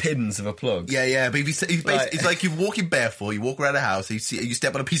see the pins of a plug. Yeah. But if it's like you're walking barefoot, you walk around a house, you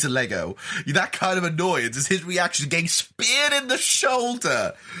step on a piece of Lego. That kind of annoyance is his reaction to getting speared in the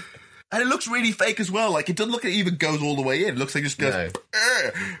shoulder. And it looks really fake as well. Like, it doesn't look like it even goes all the way in. It looks like it just goes... No.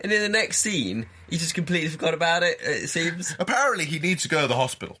 And in the next scene, he just completely forgot about it, it seems. Apparently, he needs to go to the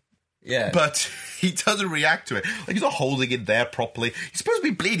hospital. Yeah. But he doesn't react to it. Like, he's not holding it there properly. He's supposed to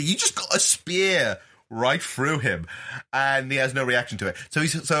be bleeding. You just got a spear right through him, and he has no reaction to it.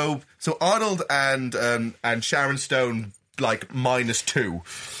 So Arnold and Sharon Stone, like,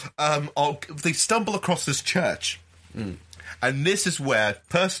 -2, they stumble across this church. And this is where,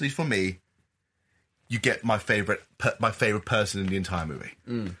 personally for me, you get my favorite person in the entire movie.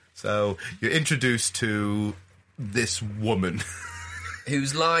 So you're introduced to this woman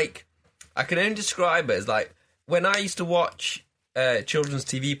who's like, I can only describe it as like, when I used to watch children's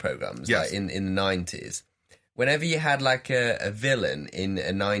TV programs, like in the 90s, whenever you had like a villain in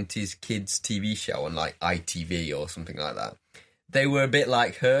a 90s kids TV show on like ITV or something like that, they were a bit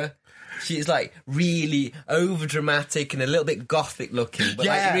like her. She's like really over dramatic and a little bit gothic looking, but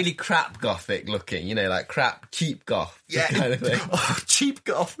like really crap gothic looking, you know, like crap cheap goth kind of thing. Oh, cheap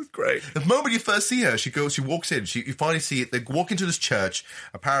goth was great. The moment you first see her, she walks in. You finally see it. They walk into this church.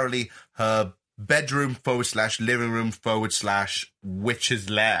 Apparently, her bedroom / living room / witch's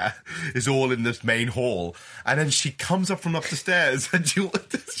lair is all in this main hall, and then she comes up from up the stairs, and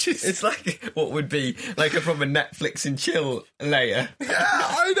it's like what would be like a proper Netflix and chill layer. Yeah,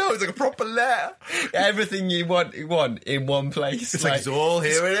 I know, it's like a proper lair. Everything you want in one place. It's like it's all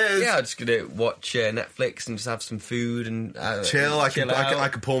here. It is. Yeah, I'm just gonna watch Netflix and just have some food and chill. I can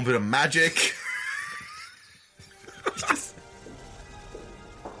pour a bit of magic.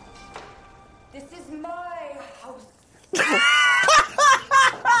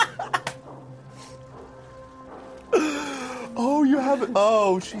 Oh, you have it.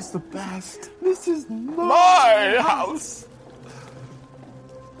 Oh, she's the best. This is my house.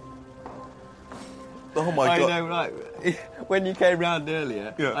 Oh my God. I know, right. When you came round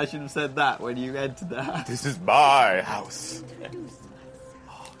earlier, I should have said that when you entered the house. This is my house.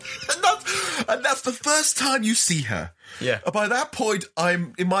 And that's the first time you see her. Yeah. By that point,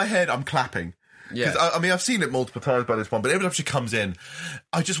 I'm clapping. Yeah. I mean, I've seen it multiple times by this point, but every time she comes in,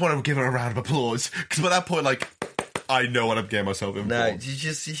 I just want to give her a round of applause. Because by that point, like, I know what I'm getting myself in for. No,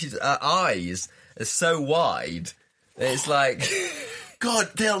 she's eyes are so wide. It's like...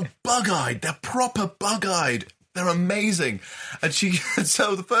 God, they're bug-eyed. They're proper bug-eyed. They're amazing. And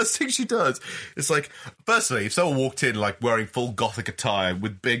so the first thing she does is like, firstly, if someone walked in like wearing full gothic attire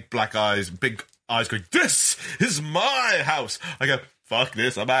with big black eyes, going, this is my house. I go, fuck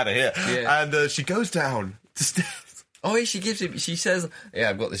this, I'm out of here. Yeah. And she goes down the stairs. Oh, yeah, she says, yeah,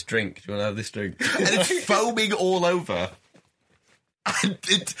 I've got this drink. Do you want to have this drink? And it's foaming all over. And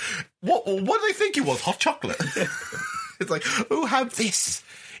what do they think it was? Hot chocolate? It's like, oh, have this.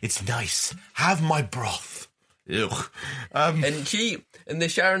 It's nice. Have my broth. Ugh. And the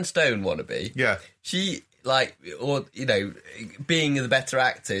Sharon Stone wannabe. Yeah. She, like, or, you know, being the better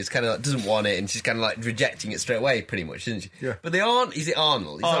actor is kind of like, doesn't want it, and she's kind of like rejecting it straight away, pretty much, isn't she? Yeah. But is it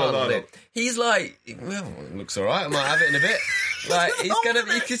Arnold? Arnold. He's like, well, it looks alright, I might have it in a bit. Like,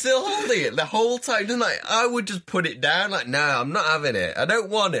 he's still holding it the whole time. Doesn't like, I would just put it down, like, no, I'm not having it. I don't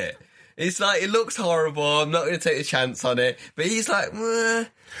want it. It's like, it looks horrible, I'm not going to take a chance on it. But he's like, don't know.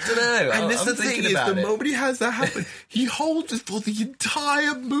 And the thing is, the moment he has that happen, he holds it for the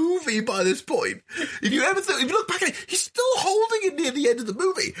entire movie by this point. If you look back at it, he's still holding it near the end of the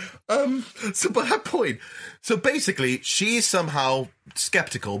movie. So by that point, so basically, she is somehow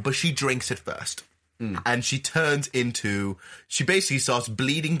skeptical, but she drinks it first. And she basically starts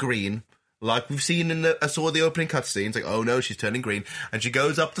bleeding green, like we've seen I saw the opening cutscenes, like, oh no, she's turning green, and she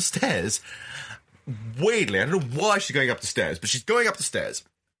goes up the stairs. Weirdly, I don't know why she's going up the stairs, but she's going up the stairs,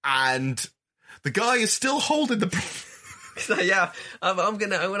 and the guy is still holding the... He's like, yeah, I'm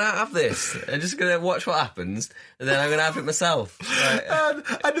gonna have this. I'm just gonna watch what happens, and then I'm gonna have it myself. Right.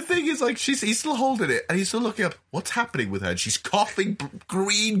 And the thing is, like, he's still holding it, and he's still looking up, what's happening with her? And she's coughing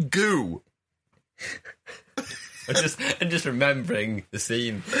green goo. and just remembering the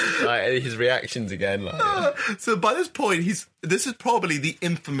scene, like his reactions again. Like, So by this point, this is probably the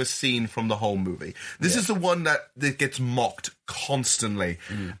infamous scene from the whole movie. This is the one that gets mocked constantly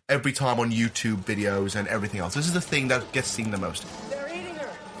every time on YouTube videos and everything else. This is the thing that gets seen the most. They're eating her.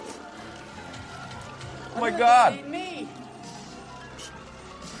 Oh my God. Eat me.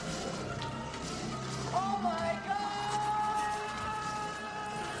 Oh my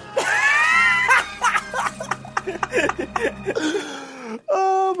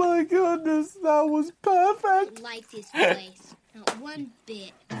Oh my goodness, that was perfect. Like this place, not one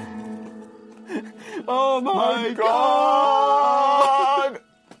bit. Oh my God!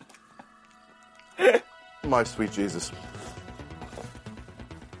 My sweet Jesus.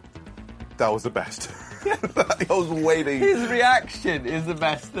 That was the best. I was waiting. His reaction is the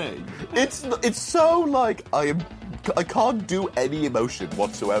best thing. It's so like, I am I can't do any emotion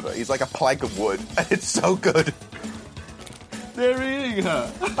whatsoever. He's like a plank of wood, and it's so good. They're eating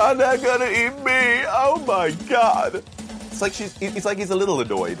her. And they're gonna eat me. Oh my god. It's like he's a little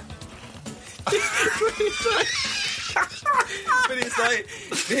annoyed. But it's like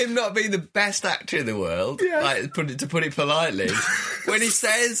him not being the best actor in the world, like to put it politely. When he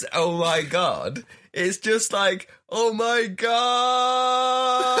says, "Oh my god," it's just like, "Oh my god!"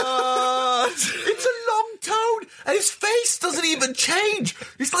 It's a long tone, and his face doesn't even change.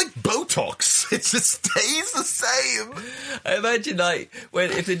 It's like Botox. It just stays the same. I imagine, like,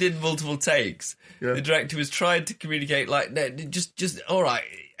 if they did multiple takes, the director was trying to communicate, like, no, just all right.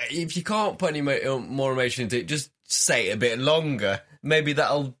 If you can't put any more emotion into it, just say it a bit longer. Maybe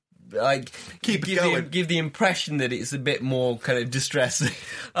that'll like keep it going. Give the impression that it's a bit more kind of distressing.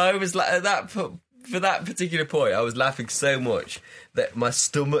 I was like for that particular point, I was laughing so much that my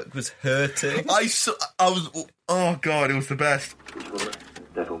stomach was hurting. I was. Oh god, it was the best.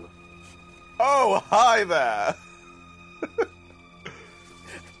 Oh, hi there.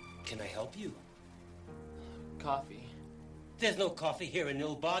 Can I help you? Coffee. There's no coffee here in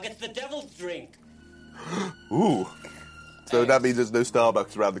Nilbog. It's the devil's drink. Ooh. So that means there's no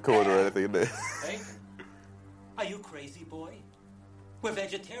Starbucks around the corner or anything, isn't there? Hey? Are you crazy, boy? We're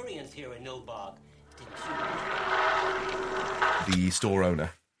vegetarians here in Nilbog. Didn't you? The store owner.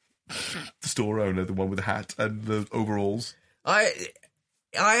 The one with the hat and the overalls. I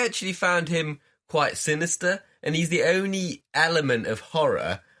actually found him quite sinister, and he's the only element of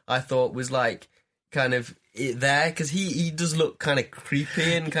horror I thought was like kind of there, because he does look kind of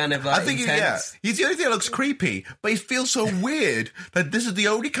creepy and kind of like I think intense. He's the only thing that looks creepy, but it feels so weird that this is the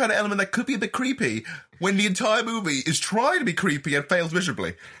only kind of element that could be a bit creepy when the entire movie is trying to be creepy and fails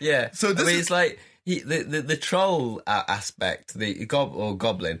miserably. Yeah, so this it's like the troll aspect, the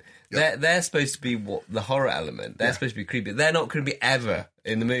goblin. They're supposed to be the horror element. They're supposed to be creepy. They're not going to be ever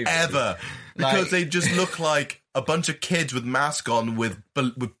in the movie. Ever. Because they just look like a bunch of kids with masks on with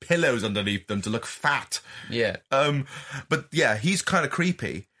pillows underneath them to look fat. Yeah. But yeah, he's kind of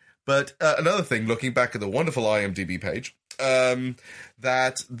creepy. But another thing, looking back at the wonderful IMDb page,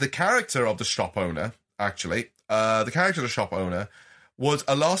 that the character of the shop owner, was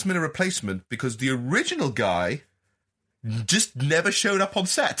a last-minute replacement because the original guy just never showed up on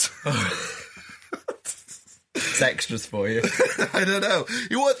set. It's extras for you. I don't know.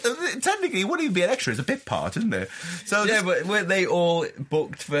 Technically, he wouldn't even be an extra. It's a bit part, isn't it? So yeah, but weren't they all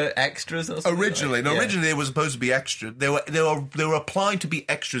booked for extras or something? Originally they were supposed to be extra. They were applying to be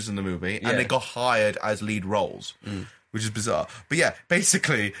extras in the movie, and they got hired as lead roles, which is bizarre. But yeah,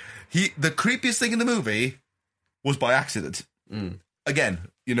 basically, the creepiest thing in the movie was by accident. Again,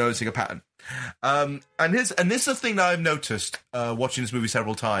 you're noticing a pattern. And this is a thing that I've noticed watching this movie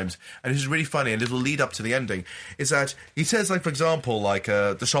several times, and this is really funny, and it'll lead up to the ending, is that he says, like, for example, like,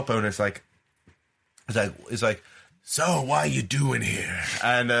 the shop owner is like, so what are you doing here?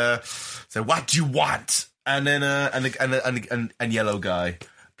 And so what do you want? And then and yellow guy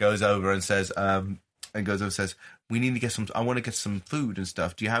goes over and says, we need to get I want to get some food and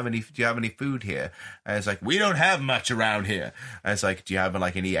stuff. Do you have any food here? And it's like, we don't have much around here. And it's like, do you have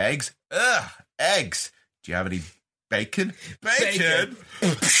like any eggs? Ugh, eggs. Do you have any bacon? Bacon.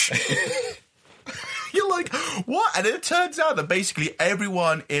 You're like, what? And it turns out that basically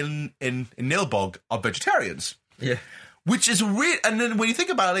everyone in Nilbog are vegetarians. Yeah. Which is weird. And then when you think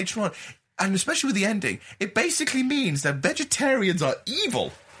about it later on, and especially with the ending, it basically means that vegetarians are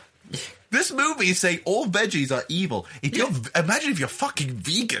evil. This movie is saying all veggies are evil. Imagine if you're fucking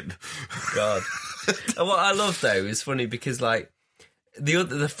vegan. God. And what I love, though, is funny because, like,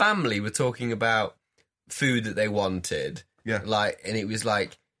 the family were talking about food that they wanted. Yeah. Like, and it was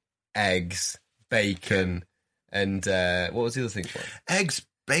like eggs, bacon, and what was the other thing? Eggs,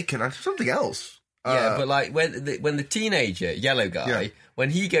 bacon, and something else. Yeah, but like when the teenager, yellow guy, when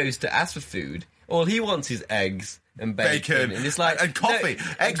he goes to ask for food, all he wants is eggs and bacon. And it's like and coffee.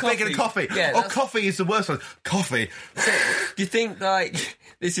 Eggs, bacon, and coffee. Yeah, coffee is the worst one. Coffee. So, do you think like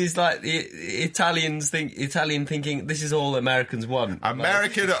this is like the Italian thinking this is all Americans want?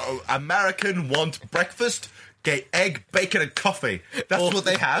 American want breakfast. Get egg, bacon, and coffee. That's what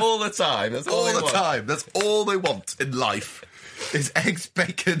they have all the time. That's all the time. That's all they want in life. Is eggs,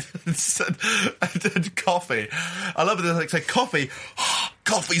 bacon, and coffee. I love it. They say coffee.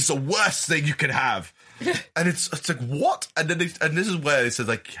 Coffee's the worst thing you can have. And it's like, what? And then this is where it says,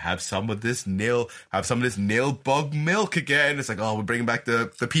 like, have some of this Nilbog milk again. It's like, oh, we're bringing back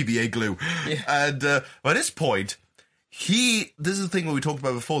the PVA glue. Yeah. And by this point, this is the thing that we talked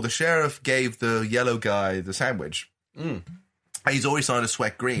about before. The sheriff gave the yellow guy the sandwich. And he's already starting to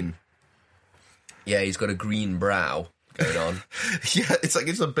sweat green. Yeah, he's got a green brow going on. Yeah, it's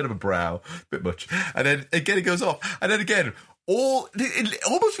a bit of a brow, a bit much. And then again it goes off. And then again, it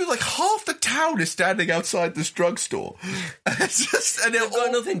almost feels like half the town is standing outside this drugstore. And they've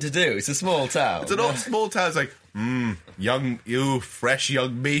got nothing to do. It's a small town. It's a small town. It's like, fresh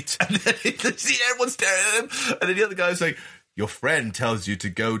young meat. And then everyone's staring at him. And then the other guy's like, your friend tells you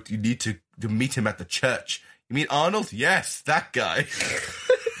you need to meet him at the church. You mean Arnold? Yes, that guy.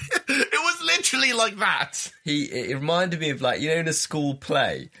 It was literally like that. It reminded me of, like, you know, in a school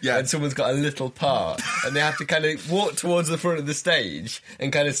play, when someone's got a little part and they have to kind of walk towards the front of the stage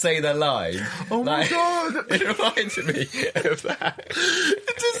and kind of say their line. Oh, my God. It reminds me of that.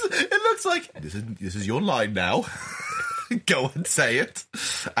 It looks like, this is your line now. Go and say it.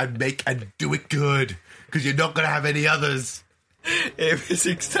 And do it good, because you're not going to have any others. It was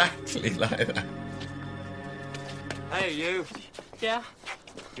exactly like that. Hey, you. Yeah?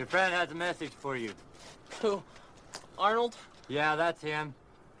 Your friend has a message for you. Who? Arnold? Yeah, that's him.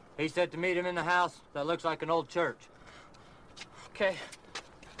 He said to meet him in the house that looks like an old church. Okay.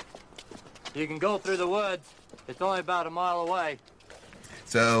 You can go through the woods. It's only about a mile away.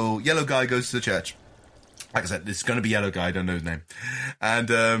 So, yellow guy goes to the church. Like I said, it's going to be yellow guy, I don't know his name. And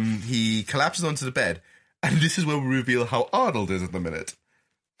he collapses onto the bed. And this is where we reveal how Arnold is at the minute.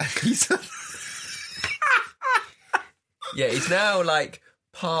 He's he's now, like,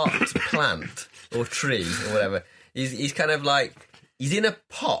 part plant or tree or whatever. He's kind of like, he's in a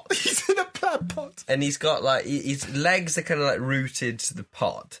pot. He's in a plant pot. And he's got, like, his legs are kind of, like, rooted to the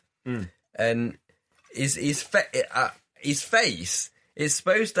pot. And his face is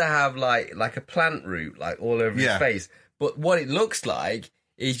supposed to have, like a plant root, like, all over his face. But what it looks like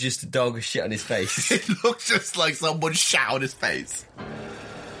is just a dog with shit on his face. It looks just like someone shat on his face.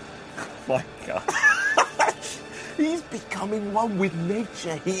 My God. He's becoming one with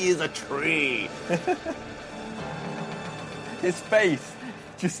nature. He is a tree. His face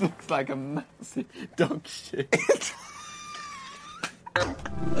just looks like a massive dog shit.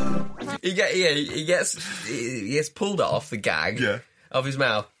 He gets pulled off the gag of his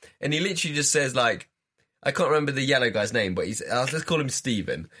mouth, and he literally just says, like, I can't remember the yellow guy's name, but let's call him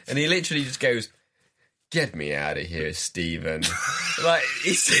Stephen, and he literally just goes, "Get me out of here, Stephen." Like,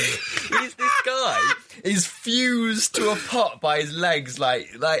 he's this guy is fused to a pot by his legs, like,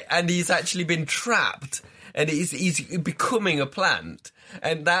 and he's actually been trapped, and he's becoming a plant,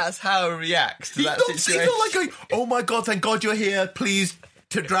 and that's how he reacts to that situation. He's not like going, "Oh my God, thank God you're here, please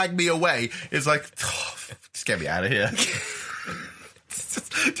to drag me away." It's like, just get me out of here.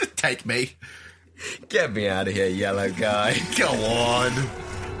 just take me. Get me out of here, yellow guy. Go on.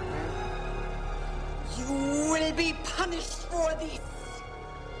 You will be punished for this.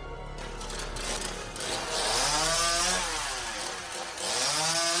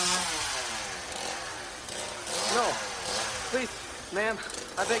 No. Please, ma'am,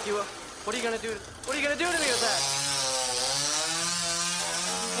 I beg you. What are you gonna do? What are you gonna do to me with that?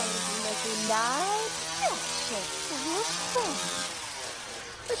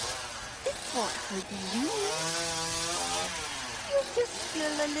 It's not hurting you. You just feel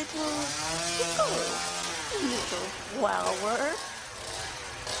a little tickle, little flower.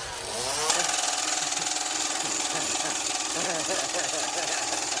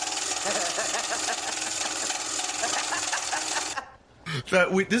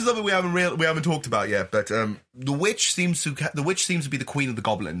 This is something we haven't talked about yet, but the witch seems to be the queen of the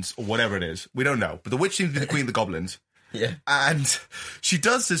goblins, or whatever it is. We don't know, but the witch seems to be the queen of the goblins. Yeah, and she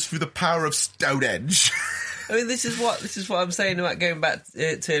does this through the power of Stonehenge. I mean, this is what I'm saying about going back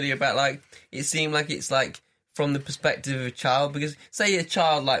to earlier about, like, it seemed like it's like from the perspective of a child, because say a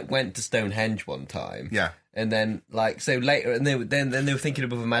child like went to Stonehenge one time, and then like so later, and they were thinking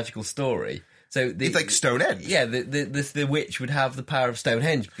of a magical story. So it's like Stonehenge. Yeah, the witch would have the power of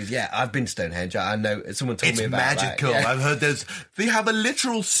Stonehenge because I've been to Stonehenge. I know someone told me about magical. That. Yeah. I've heard they have a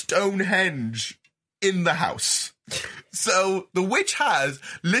literal Stonehenge in the house. So the witch has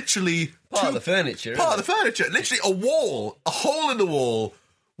literally part of the furniture. Literally a hole in the wall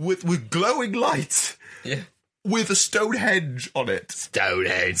with glowing light. Yeah. With a Stonehenge on it.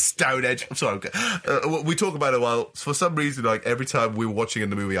 Stonehenge. I'm sorry. We talk about it while, for some reason, like, every time we were watching in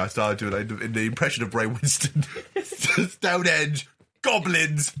the movie, I started doing the impression of Ray Winston. Stonehenge,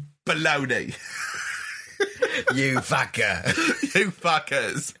 goblins, baloney. You fucker. You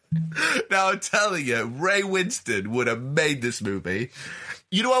fuckers. Now, I'm telling you, Ray Winston would have made this movie.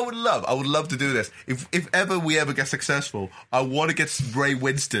 You know what I would love? I would love to do this. If ever we ever get successful, I want to get Ray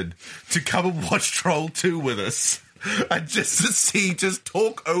Winston to come and watch Troll 2 with us. And just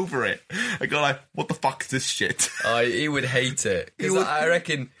talk over it. And go like, what the fuck is this shit? He would hate it. Because I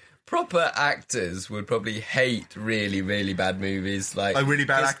reckon proper actors would probably hate really, really bad movies, like really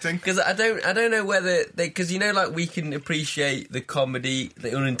bad acting. Because I don't know whether because like we can appreciate the comedy,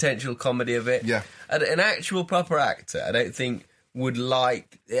 the unintentional comedy of it. Yeah, an actual proper actor, I don't think would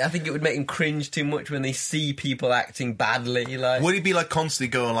like. I think it would make them cringe too much when they see people acting badly. Like, would he be like constantly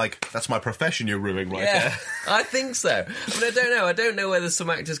going like, "That's my profession you're ruining right there"? I think so. But I don't know. I don't know whether some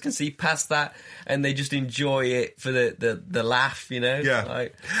actors can see past that and they just enjoy it for the laugh. You know? Yeah.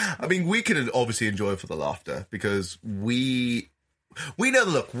 Like, I mean, we can obviously enjoy it for the laughter because we know.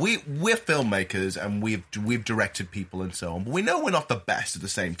 Look, we're filmmakers and we've directed people and so on. But we know we're not the best at the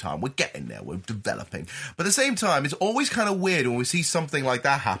same time. We're getting there. We're developing. But at the same time, it's always kind of weird when we see something like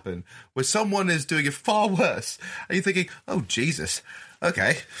that happen, where someone is doing it far worse, and you're thinking, "Oh Jesus,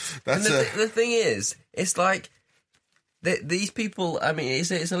 okay." That's the thing is, it's like these people. I mean,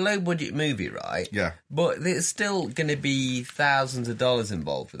 it's a low budget movie, right? Yeah. But there's still going to be thousands of dollars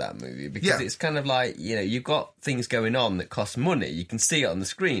involved with that movie because it's kind of like, you've got things going on that cost money. You can see it on the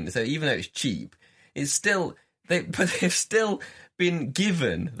screen. So even though it's cheap, it's still they've still been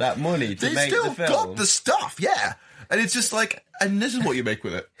given that money to make the film. They've still got the stuff, yeah. And it's just like, and this is what you make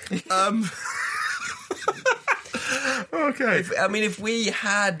with it. Okay. If we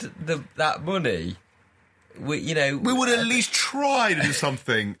had that money. We would at least try to do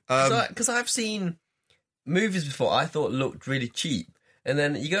something. Because I've seen movies before I thought looked really cheap, and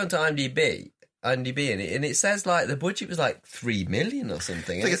then you go into IMDb and it says like the budget was like $3 million or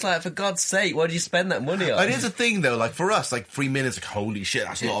something. And it's like, for God's sake, why did you spend that money on? And here's the thing, though, like for us, like $3 million is like, holy shit,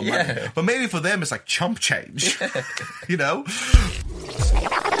 that's a lot of money. Yeah. But maybe for them, it's like chump change. You know.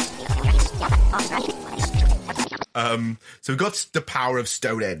 So we've got the power of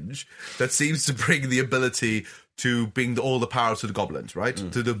Stonehenge that seems to bring the ability to bring all the power to the goblins, right?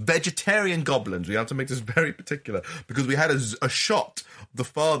 To the vegetarian goblins. We have to make this very particular because we had a shot of the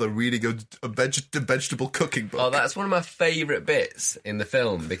father reading a vegetable cooking book. Oh, that's one of my favourite bits in the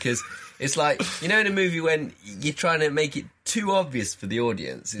film because it's like, in a movie when you're trying to make it too obvious for the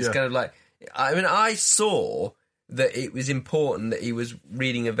audience, it's kind of like, I mean, I saw that it was important that he was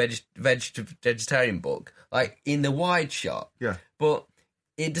reading a vegetarian book, like in the wide shot. Yeah. But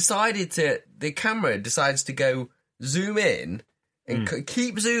the camera decides to go zoom in and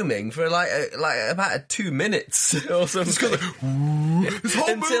keep zooming for like about 2 minutes or something. This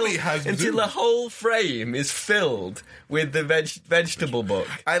whole movie has until the whole frame is filled with the vegetable book.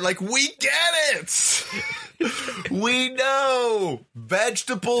 And we get it. We know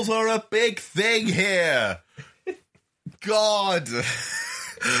vegetables are a big thing here. God.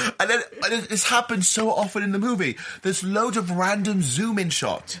 And then this happens so often in the movie. There's loads of random zoom-in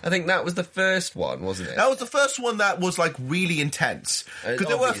shots. I think that was the first one, wasn't it? That was the first one that was really intense. Because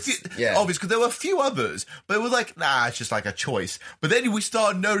there were a few, obvious, because there were a few others, but it was like, nah, it's just like a choice. But then we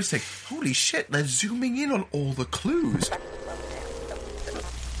started noticing, holy shit, they're zooming in on all the clues.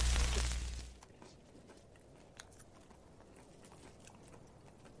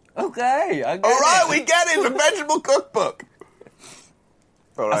 Okay. All right, we get it. It's a vegetable cookbook.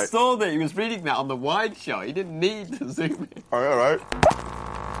 All right. I saw that he was reading that on the wide shot. He didn't need to zoom in. All right.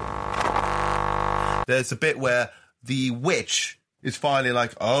 There's a bit where the witch is finally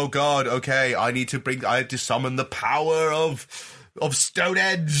like, oh God, okay, I had to summon the power of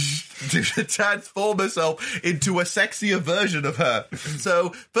Stonehenge to transform herself into a sexier version of her. So,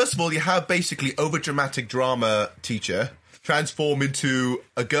 first of all, you have basically overdramatic drama teacher transform into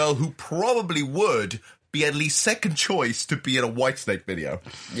a girl who probably would be at least second choice to be in a Whitesnake video.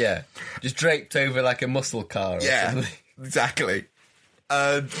 Yeah. Just draped over like a muscle car or something. Exactly.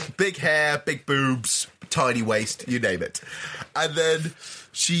 Big hair, big boobs, tiny waist, you name it. And then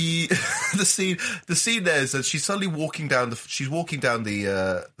the scene there is that she's suddenly walking down the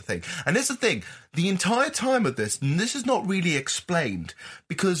thing. And here's the thing, the entire time of this, and this is not really explained,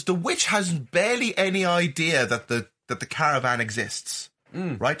 because the witch has barely any idea that the caravan exists.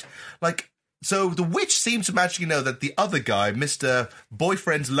 Right? So the witch seems to magically know that the other guy, Mr.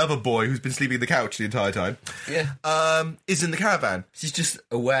 Boyfriend's lover boy, who's been sleeping in the couch the entire time, is in the caravan. She's just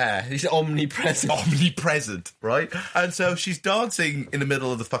aware. She's omnipresent. Omnipresent, right? And so she's dancing in the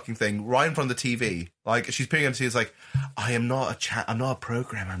middle of the fucking thing, right in front of the TV. She's peering on the TV, it's like, I'm not a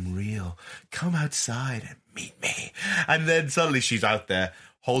program, I'm real. Come outside and meet me. And then suddenly she's out there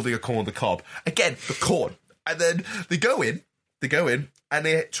holding a corn on the cob. Again, the corn. And then they go in, and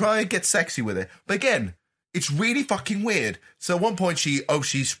they try and get sexy with it. But again, it's really fucking weird. So at one point she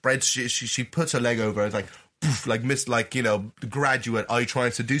puts her leg over, it's like, poof, like the graduate, are you trying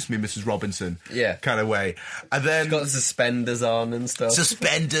to seduce me, Mrs. Robinson? Yeah. Kind of way. And then she's got suspenders on and stuff.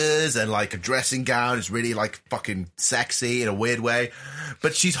 Suspenders and like a dressing gown. It's really like fucking sexy in a weird way.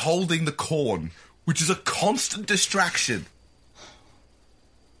 But she's holding the corn, which is a constant distraction.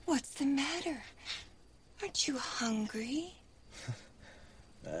 What's the matter? Aren't you hungry?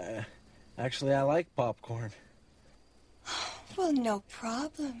 Actually, I like popcorn. Well, no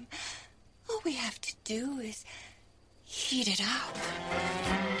problem. All we have to do is heat it up.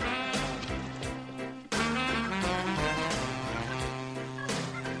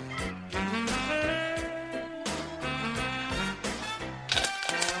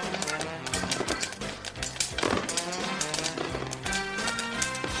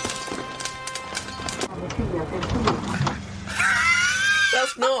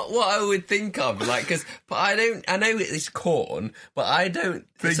 That's not what I would think of, like, but I know it's corn, but I don't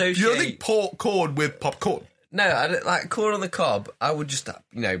associate... You don't think corn with popcorn? No, I don't, like, corn on the cob, I would just,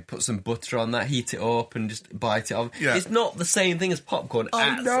 put some butter on that, heat it up, and just bite it off. Yeah. It's not the same thing as popcorn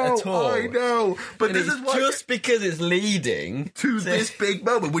at all. I know, but and this is why... just because it's leading to this big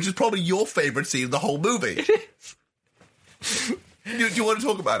moment, which is probably your favourite scene of the whole movie. do you want to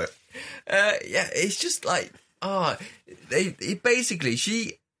talk about it? Yeah, it's just like... basically,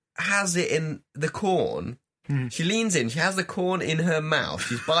 she has it in the corn. She leans in. She has the corn in her mouth.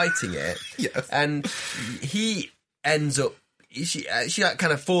 She's biting it. Yes. And he ends up. She like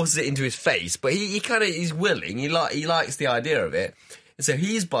kind of forces it into his face, but he kind of is willing. He likes the idea of it, and so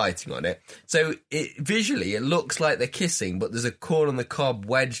he's biting on it. So visually, it looks like they're kissing, but there's a corn on the cob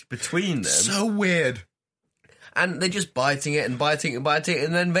wedged between them. So weird. And they're just biting it and biting it and biting it,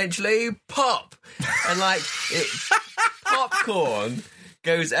 and then eventually pop, and like popcorn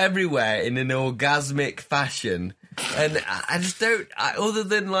goes everywhere in an orgasmic fashion, and I just don't. Other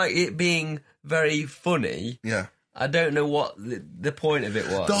than like it being very funny, yeah, I don't know what the point of it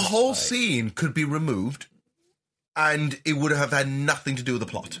was. The whole scene could be removed, and it would have had nothing to do with the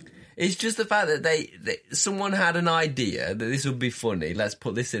plot. It's just the fact that someone had an idea that this would be funny. Let's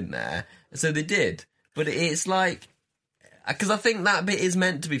put this in there, so they did. But it's like, because I think that bit is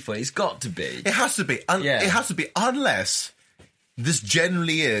meant to be funny. It's got to be. It has to be. It has to be, unless this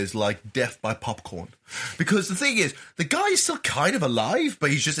generally is like death by popcorn. Because the thing is, the guy is still kind of alive, but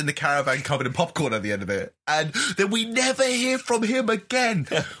he's just in the caravan covered in popcorn at the end of it. And then we never hear from him again,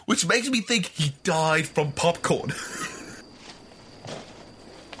 which makes me think he died from popcorn.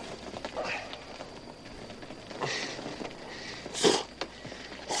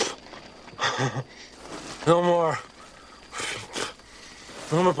 No more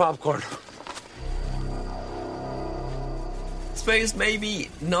popcorn. I suppose maybe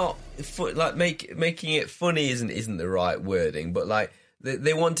not like making it funny isn't the right wording, but like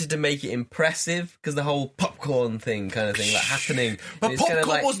they wanted to make it impressive because the whole popcorn thing kind of thing like happening. But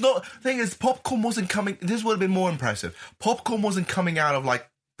popcorn was not. The thing is, popcorn wasn't coming. This would have been more impressive. Popcorn wasn't coming out of like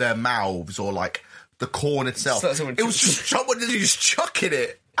their mouths or like the corn itself. It was just someone just chucking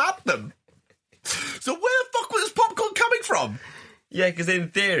it at them. So where the fuck was this popcorn coming from? Yeah, because in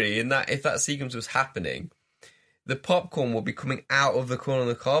theory, if that sequence was happening, the popcorn would be coming out of the corn on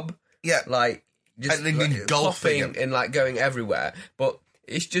the cob. Yeah, like just and then like, engulfing popping and like going everywhere. But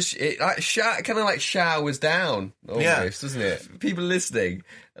it's just kind of like showers down almost, doesn't it? People listening,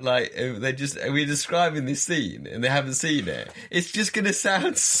 like we're describing this scene and they haven't seen it. It's just going to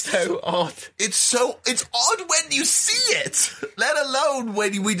sound so odd. It's odd when you see it, let alone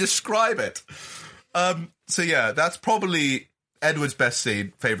when we describe it. So yeah, that's probably Edward's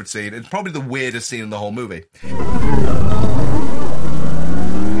favourite scene. It's probably the weirdest scene in the whole movie.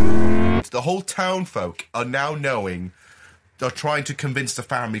 The whole town folk are now knowing, they're trying to convince the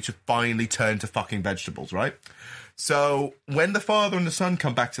family to finally turn to fucking vegetables, right? So when the father and the son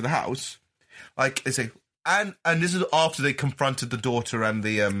come back to the house, like they say, and this is after they confronted the daughter and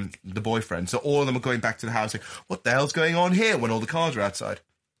the boyfriend. So all of them are going back to the house, like, what the hell's going on here? When all the cars are outside,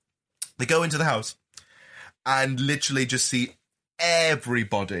 they go into the house and literally just see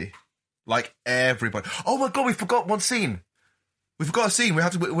everybody, like everybody. Oh my god, we forgot one scene. We forgot a scene. We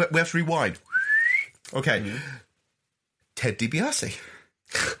have to rewind. Okay. Mm-hmm. Ted DiBiase.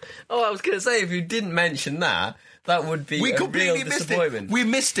 Oh, I was going to say, if you didn't mention that would be a real disappointment. We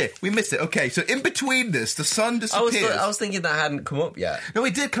missed it. Okay, so in between this, the sun disappears. I was thinking that hadn't come up yet. No,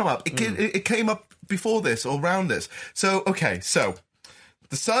 it did come up. It came up before this or around this. So, okay, so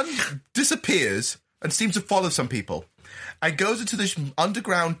the sun disappears and seems to follow some people and goes into this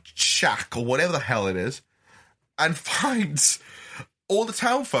underground shack or whatever the hell it is and finds all the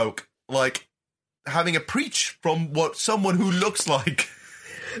town folk, like, having a preach from someone who looks like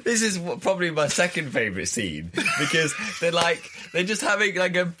This is probably my second favourite scene because they're just having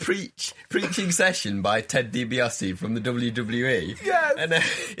like a preaching session by Ted DiBiase from the WWE. Yes. And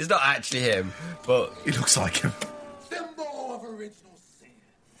it's not actually him, but he looks like him. Symbol of original sin.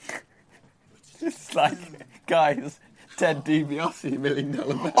 It's like, guys, Ted DiBiase, $1 Million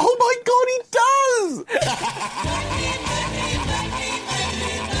Man. Oh my God, he does!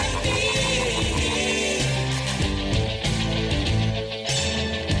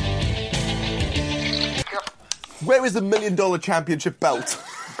 Where is the $1 Million Championship belt?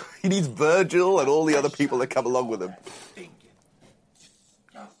 He needs Virgil and all the other people that come along with him.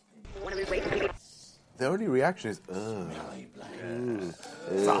 Their only reaction is,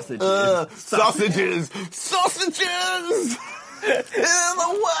 Sausages. Sausages! Sausages! They're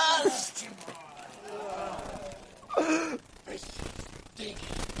the worst!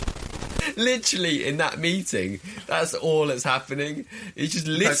 literally in that meeting, that's all that's happening. He's just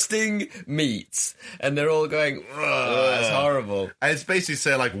listing meats, and they're all going, that's horrible. And it's basically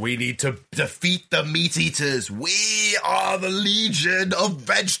saying, like, we need to defeat the meat eaters. We are the legion of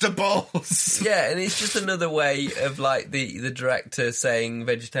vegetables. Yeah, and it's just another way of, like, the director saying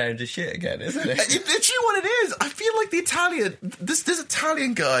vegetarians are shit again, isn't it? It's literally what it is. I feel like the Italian, this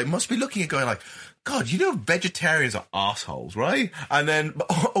Italian guy must be looking at going like, God, you know vegetarians are assholes, right? And then,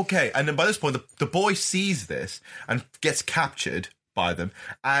 okay, and then by this point, the boy sees this and gets captured by them,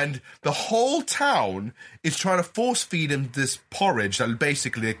 and the whole town is trying to force feed him this porridge that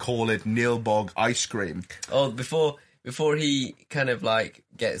basically they call it Nilbog ice cream. Oh, before he kind of like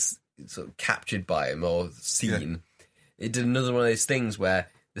gets sort of captured by him or seen, it did another one of those things where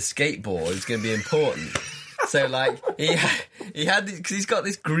the skateboard is going to be important. So, like, he had because he's got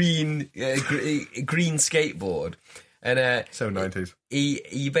this green skateboard, and so 90s.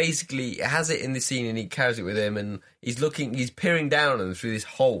 He basically has it in the scene, and he carries it with him, and he's peering down on them through this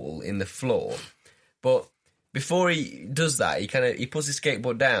hole in the floor. But before he does that, he puts his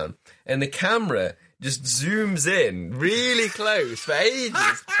skateboard down, and the camera just zooms in really close for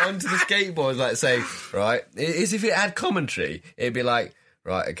ages onto the skateboard, like saying, right, as if it had commentary. It'd be like,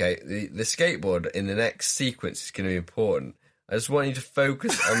 right, okay, the skateboard in the next sequence is going to be important. I just want you to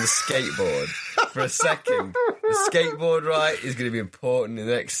focus on the skateboard for a second. The skateboard, right, is going to be important in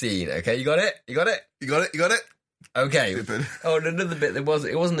the next scene. Okay, you got it? You got it? You got it? You got it? Okay. Stupid. Oh, and another bit, it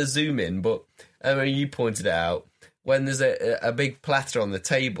wasn't a zoom in, but you pointed it out. When there's a big platter on the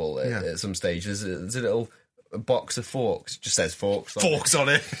table at some stage, there's a little box of forks. It just says forks. Forks on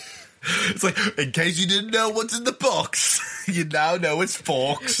it. It's like, in case you didn't know what's in the box, you now know it's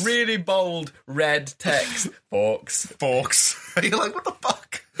forks. Really bold red text. Forks. Forks. You're like, what the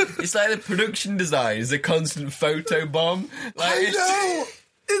fuck? It's like the production design is a constant photo bomb. Like, I know.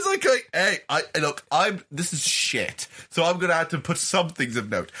 It's like, hey, this is shit. So I'm going to have to put some things of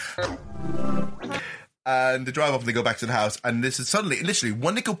note. And they drive off and they go back to the house, and this is suddenly, literally,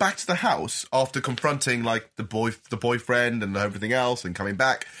 when they go back to the house after confronting, like, the boyfriend and everything else and coming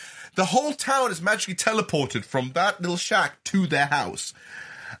back, the whole town is magically teleported from that little shack to their house.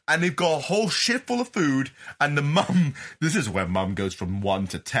 And they've got a whole shit full of food, and the mum, this is where mum goes from 1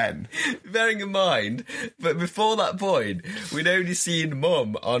 to 10. Bearing in mind, but before that point, we'd only seen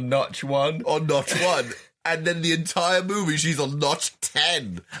mum on notch 1. On notch 1. And then the entire movie, she's on notch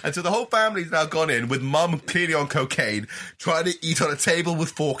 10. And so the whole family's now gone in with mum clearly on cocaine, trying to eat on a table with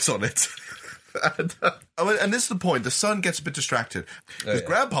forks on it. And this is the point. The son gets a bit distracted because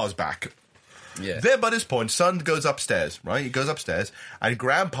Grandpa's back. Yeah. There by this point, son goes upstairs, right? He goes upstairs, and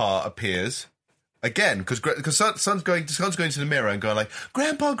Grandpa appears again because son's going to the mirror and going like,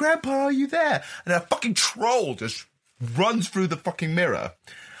 Grandpa, are you there? And a fucking troll just runs through the fucking mirror.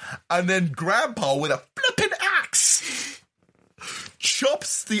 And then Grandpa, with a flippin' axe,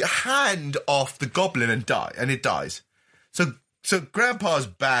 chops the hand off the goblin and it dies. So Grandpa's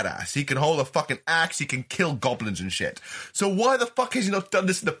badass. He can hold a fucking axe. He can kill goblins and shit. So why the fuck has he not done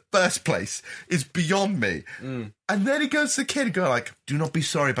this in the first place is beyond me. And then he goes to the kid and goes like, do not be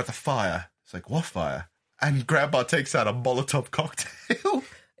sorry about the fire. It's like, what fire? And Grandpa takes out a Molotov cocktail.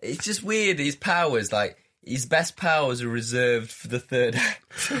 It's just weird. His powers, like, his best powers are reserved for the third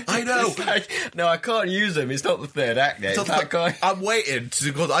act. I know. It's like, no, I can't use them. It's not the third act yet. I'm waiting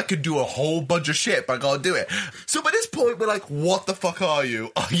because I could do a whole bunch of shit, but I can't do it. So by this point, we're like, what the fuck are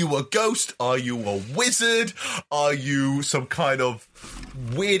you? Are you a ghost? Are you a wizard? Are you some kind of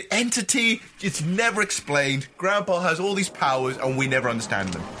weird entity? It's never explained. Grandpa has all these powers, and we never understand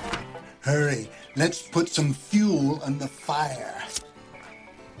them. Hurry, let's put some fuel on the fire.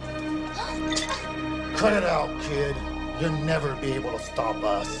 Cut it out, kid. You'll never be able to stop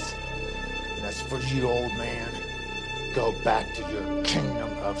us. And as for you, old man, go back to your kingdom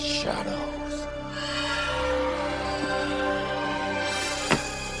of shadows.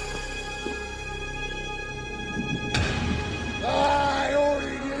 I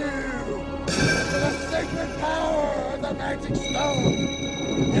order you to the sacred power of the magic stone.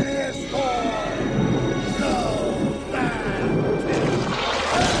 It is for no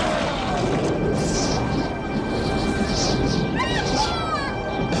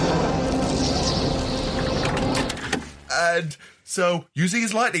And so, using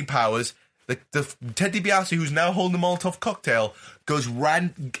his lightning powers, the Ted DiBiase, who's now holding the Molotov cocktail,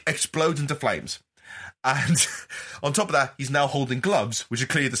 explodes into flames. And on top of that, he's now holding gloves, which are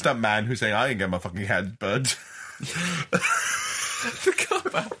clearly the stunt man who's saying, I ain't getting my fucking head burned. Forgot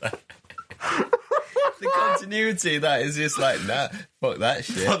about that. The continuity of that is just like, nah, fuck that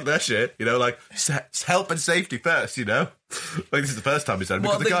shit. Fuck that shit. You know, like, health and safety first, you know? Like, this is the first time he's done it.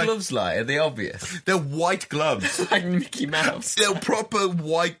 What are the gloves like? Are they obvious? They're white gloves. Like Mickey Mouse. They're proper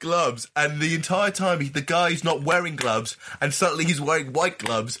white gloves. And the entire time, the guy's not wearing gloves, and suddenly he's wearing white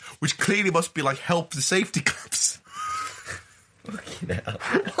gloves, which clearly must be like health and safety gloves. Fucking hell.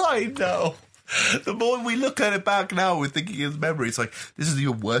 I know. The more we look at it back now, we're thinking of memory. It's like, this is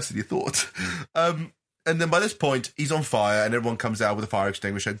even worse than you thought. And then by this point, he's on fire, and everyone comes out with a fire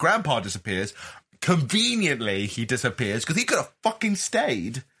extinguisher. Grandpa disappears. Conveniently, he disappears, because he could have fucking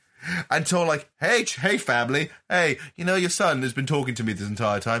stayed until, like, hey, family, hey, you know, your son has been talking to me this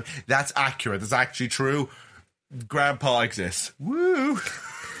entire time. That's accurate. That's actually true. Grandpa exists. Woo!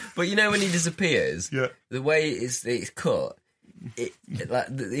 But you know when he disappears, the way it's cut,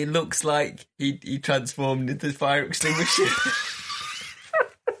 it looks like he transformed into the fire extinguisher.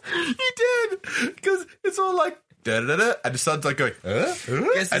 He did, because it's all like da-da-da-da, and the son's like going,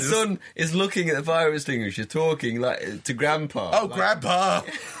 Yes, the son is looking at the fire extinguisher, talking like to Grandpa. Oh, like, Grandpa!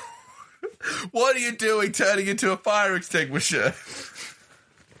 What are you doing, turning into a fire extinguisher?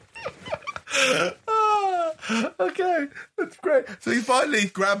 Okay, that's great. So finally,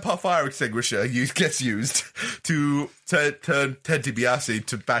 Grandpa Fire Extinguisher gets used to turn Ted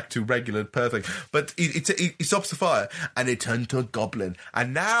DiBiase back to regular perfect. But he stops the fire, and it turns to a goblin.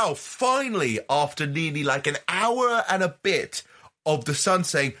 And now, finally, after nearly like an hour and a bit of the son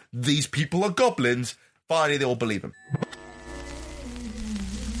saying, these people are goblins, finally they all believe him.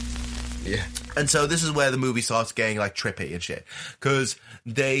 Yeah. And so this is where the movie starts getting like trippy and shit, because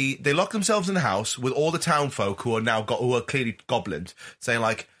they lock themselves in the house with all the town folk who are clearly goblins, saying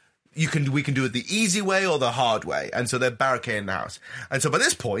like, we can do it the easy way or the hard way, and so they're barricading the house. And so by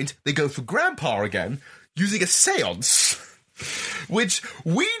this point they go for Grandpa again, using a seance, which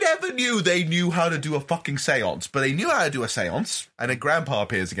we never knew they knew how to do a fucking seance, but they knew how to do a seance. And then Grandpa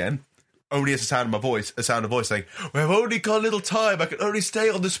appears again. Only as a sound of voice saying, we've only got a little time, I can only stay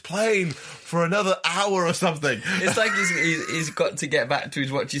on this plane for another hour or something. It's like he's got to get back to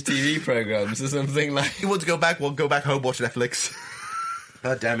watch his TV programmes or something like. He wants to go back home, watch Netflix.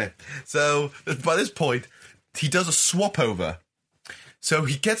 God damn it. So, by this point, he does a swap over. So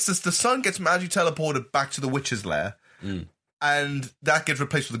he gets this, the son gets magically teleported back to the witch's lair, and that gets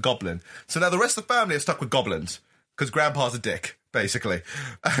replaced with a goblin. So now the rest of the family are stuck with goblins, because Grandpa's a dick. Basically.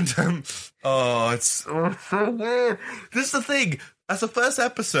 And, it's so weird. This is the thing. As the first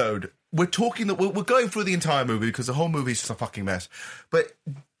episode, we're going through the entire movie because the whole movie is just a fucking mess. But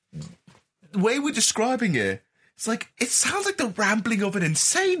the way we're describing it, it's like, it sounds like the rambling of an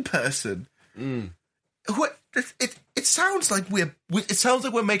insane person. It sounds like we're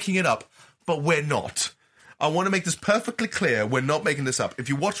making it up, but we're not. I want to make this perfectly clear. We're not making this up. If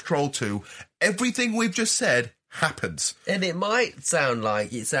you watch Troll 2, everything we've just said happens. And it might sound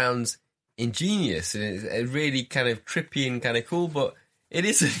like it sounds ingenious and it's really kind of trippy and kind of cool, but it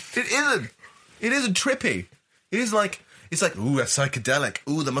isn't. It isn't. It isn't trippy. It is like, it's like, ooh, that's psychedelic.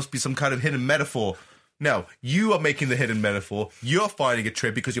 Ooh, there must be some kind of hidden metaphor. No, you are making the hidden metaphor. You're finding it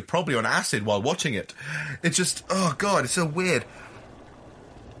trippy because you're probably on acid while watching it. It's just, oh God, it's so weird.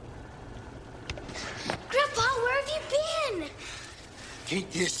 Grandpa, where have you been?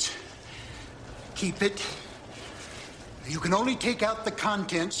 Take this. Keep it. You can only take out the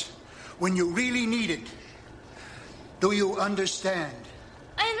contents when you really need it. Do you understand?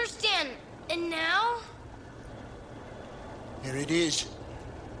 I understand. And now? Here it is.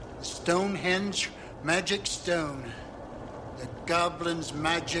 The Stonehenge magic stone. The goblin's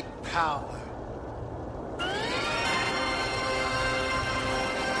magic power.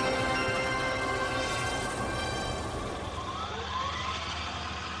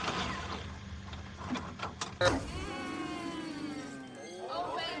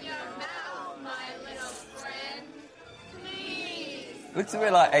 Open your mouth, my little friend. Please. Looks a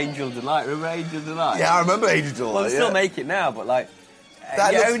bit like Angel Delight. Remember Angel Delight? Yeah, I remember Angel Delight. Well, they still make it now, but like,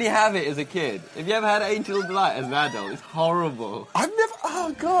 That you looks- only have it as a kid. If you ever had Angel Delight as an adult, it's horrible. I've never.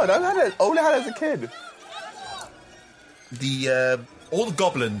 Oh God, I've had it. Only had it as a kid. All the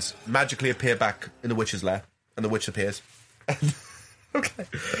goblins magically appear back in the witch's lair, and the witch appears. Okay.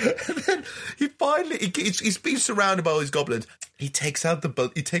 And then he finally he's been surrounded by all these goblins. He takes out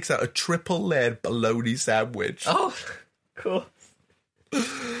a triple layered bologna sandwich. Oh, cool.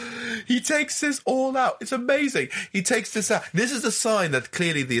 He takes this all out. It's amazing. He takes this out. This is a sign that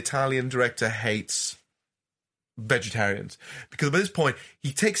clearly the Italian director hates vegetarians, because by this point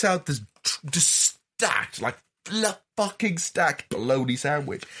he takes out this stacked, like fucking stacked bologna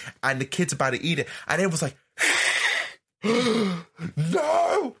sandwich, and the kid's about to eat it, and everyone's like,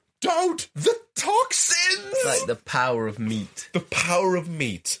 no, don't, the toxins! Like the power of meat. The power of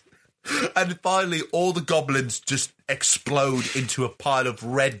meat. And finally, all the goblins just explode into a pile of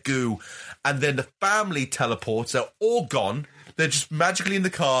red goo, and then the family teleports. They're all gone. They're just magically in the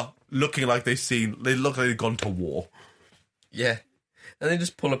car, looking like they look like they've gone to war. Yeah. And they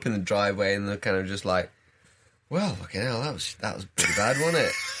just pull up in the driveway, and they're kind of just like, well, fucking hell, that was pretty bad, wasn't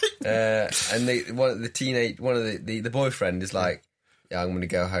it? And the boyfriend is like, yeah, I'm going to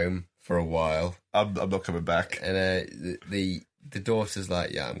go home for a while. I'm not coming back. And the daughter's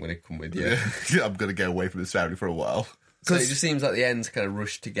like, yeah, I'm going to come with you. Yeah, I'm going to get away from this family for a while. So it just seems like the ends kind of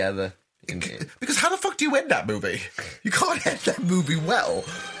rushed together. Because how the fuck do you end that movie? You can't end that movie well.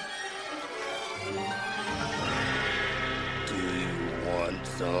 Do you want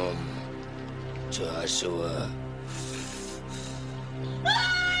some, Joshua?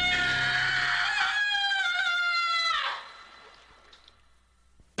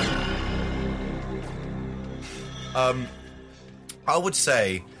 I would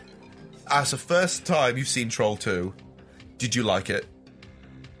say, as the first time you've seen Troll 2, did you like it?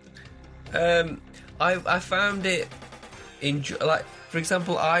 I found it like, for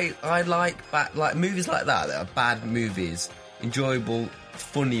example, I like movies like that are bad movies, enjoyable,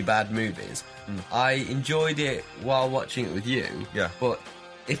 funny bad movies. I enjoyed it while watching it with you. Yeah. But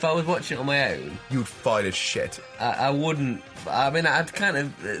if I was watching it on my own, you'd find it shit. I wouldn't. I mean, I'd kind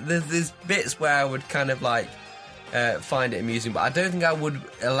of there's bits where I would kind of like find it amusing, but I don't think I would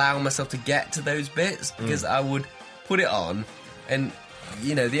allow myself to get to those bits, because I would put it on, and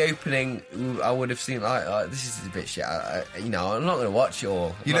you know, the opening, I would have seen like, this is a bit shit. I'm not going to watch it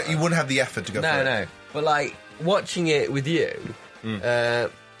all. You wouldn't have the effort to go. No. But like watching it with you,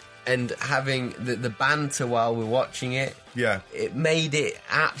 and having the banter while we're watching it, it made it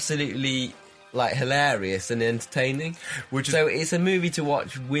absolutely like hilarious and entertaining. So it's a movie to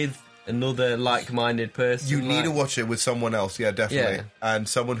watch with another like-minded person. You need to watch it with someone else, definitely. Yeah. And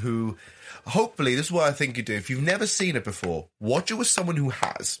someone who, hopefully, this is what I think you do. If you've never seen it before, watch it with someone who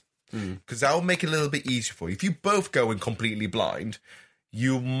has, because that will make it a little bit easier for you. If you both go in completely blind,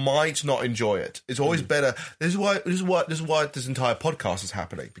 you might not enjoy it. It's always better. This is why this entire podcast is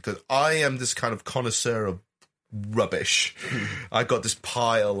happening, because I am this kind of connoisseur of rubbish. I got this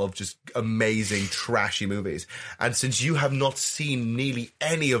pile of just amazing, trashy movies. And since you have not seen nearly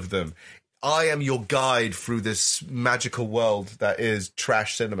any of them, I am your guide through this magical world that is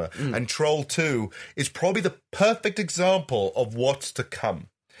trash cinema. And Troll 2 is probably the perfect example of what's to come.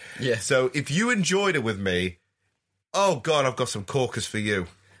 Yeah. So if you enjoyed it with me, oh God, I've got some corkers for you.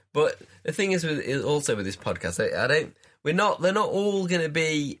 But the thing is, with this podcast, they're not all going to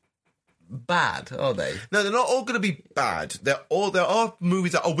be bad, are they? No, they're not all going to be bad. There are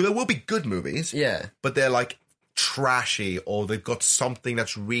movies that there will be good movies. Yeah. But they're like trashy, or they've got something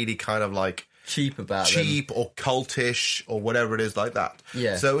that's really kind of like cheap about them. Or cultish or whatever it is like that.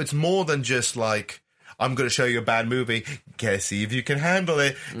 Yeah. So it's more than just like, I'm going to show you a bad movie, see if you can handle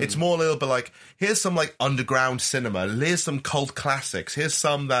it. It's more a little bit like, here's some like underground cinema, here's some cult classics, here's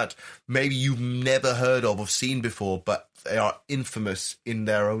some that maybe you've never heard of or seen before, but they are infamous in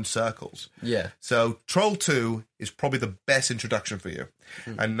their own circles. Yeah. So Troll 2 is probably the best introduction for you.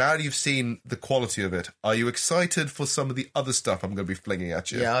 And now that you've seen the quality of it, are you excited for some of the other stuff I'm going to be flinging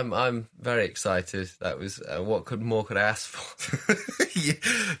at you? Yeah, I'm very excited. That was what more could I ask for?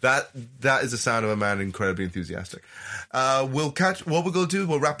 That is the sound of a man incredibly enthusiastic. What we're going to do,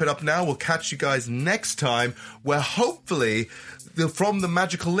 we'll wrap it up now. We'll catch you guys next time, where hopefully from the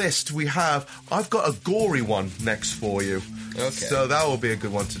magical list I've got a gory one next for you. Okay. So that will be a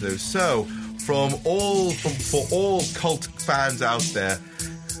good one to do. So for all cult fans out there,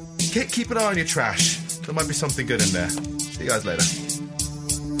 keep an eye on your trash. There might be something good in there. See you guys later.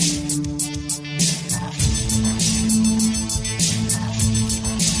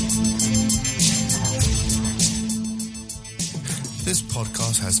 This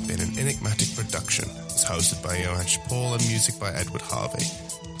Cinefiles has been an enigmatic production. It's hosted by Johan Paul and music by Edward Harvey.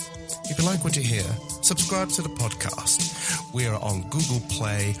 If you like what you hear, subscribe to the podcast. We are on Google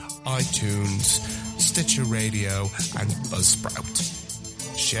Play, iTunes, Stitcher Radio, and Buzzsprout.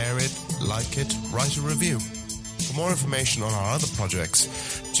 Share it, like it, write a review. For more information on our other projects,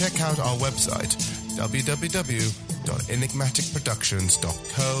 check out our website,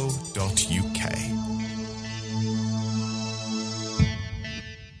 www.enigmaticproductions.co.uk.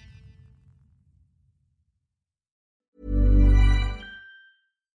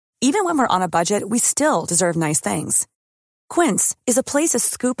 Even when we're on a budget, we still deserve nice things. Quince is a place to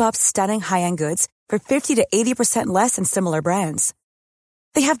scoop up stunning high-end goods for 50 to 80% less than similar brands.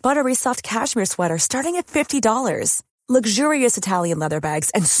 They have buttery soft cashmere sweaters starting at $50, luxurious Italian leather bags,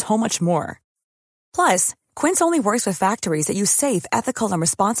 and so much more. Plus, Quince only works with factories that use safe, ethical, and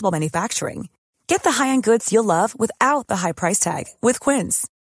responsible manufacturing. Get the high-end goods you'll love without the high price tag with Quince.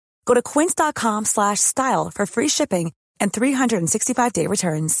 Go to quince.com/style for free shipping and 365-day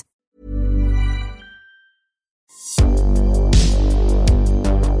returns.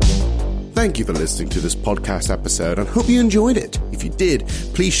 Thank you for listening to this podcast episode and hope you enjoyed it. If you did,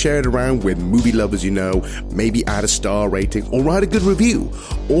 please share it around with movie lovers you know, maybe add a star rating or write a good review.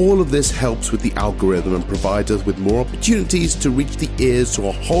 All of this helps with the algorithm and provides us with more opportunities to reach the ears to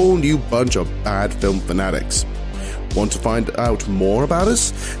a whole new bunch of bad film fanatics. Want to find out more about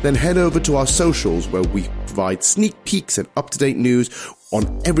us? Then head over to our socials where we provide sneak peeks and up-to-date news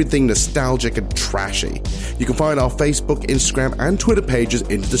on everything nostalgic and trashy. You can find our Facebook, Instagram, and Twitter pages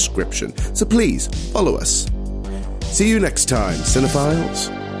in the description, so please follow us. See you next time,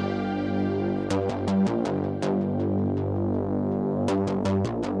 Cinephiles.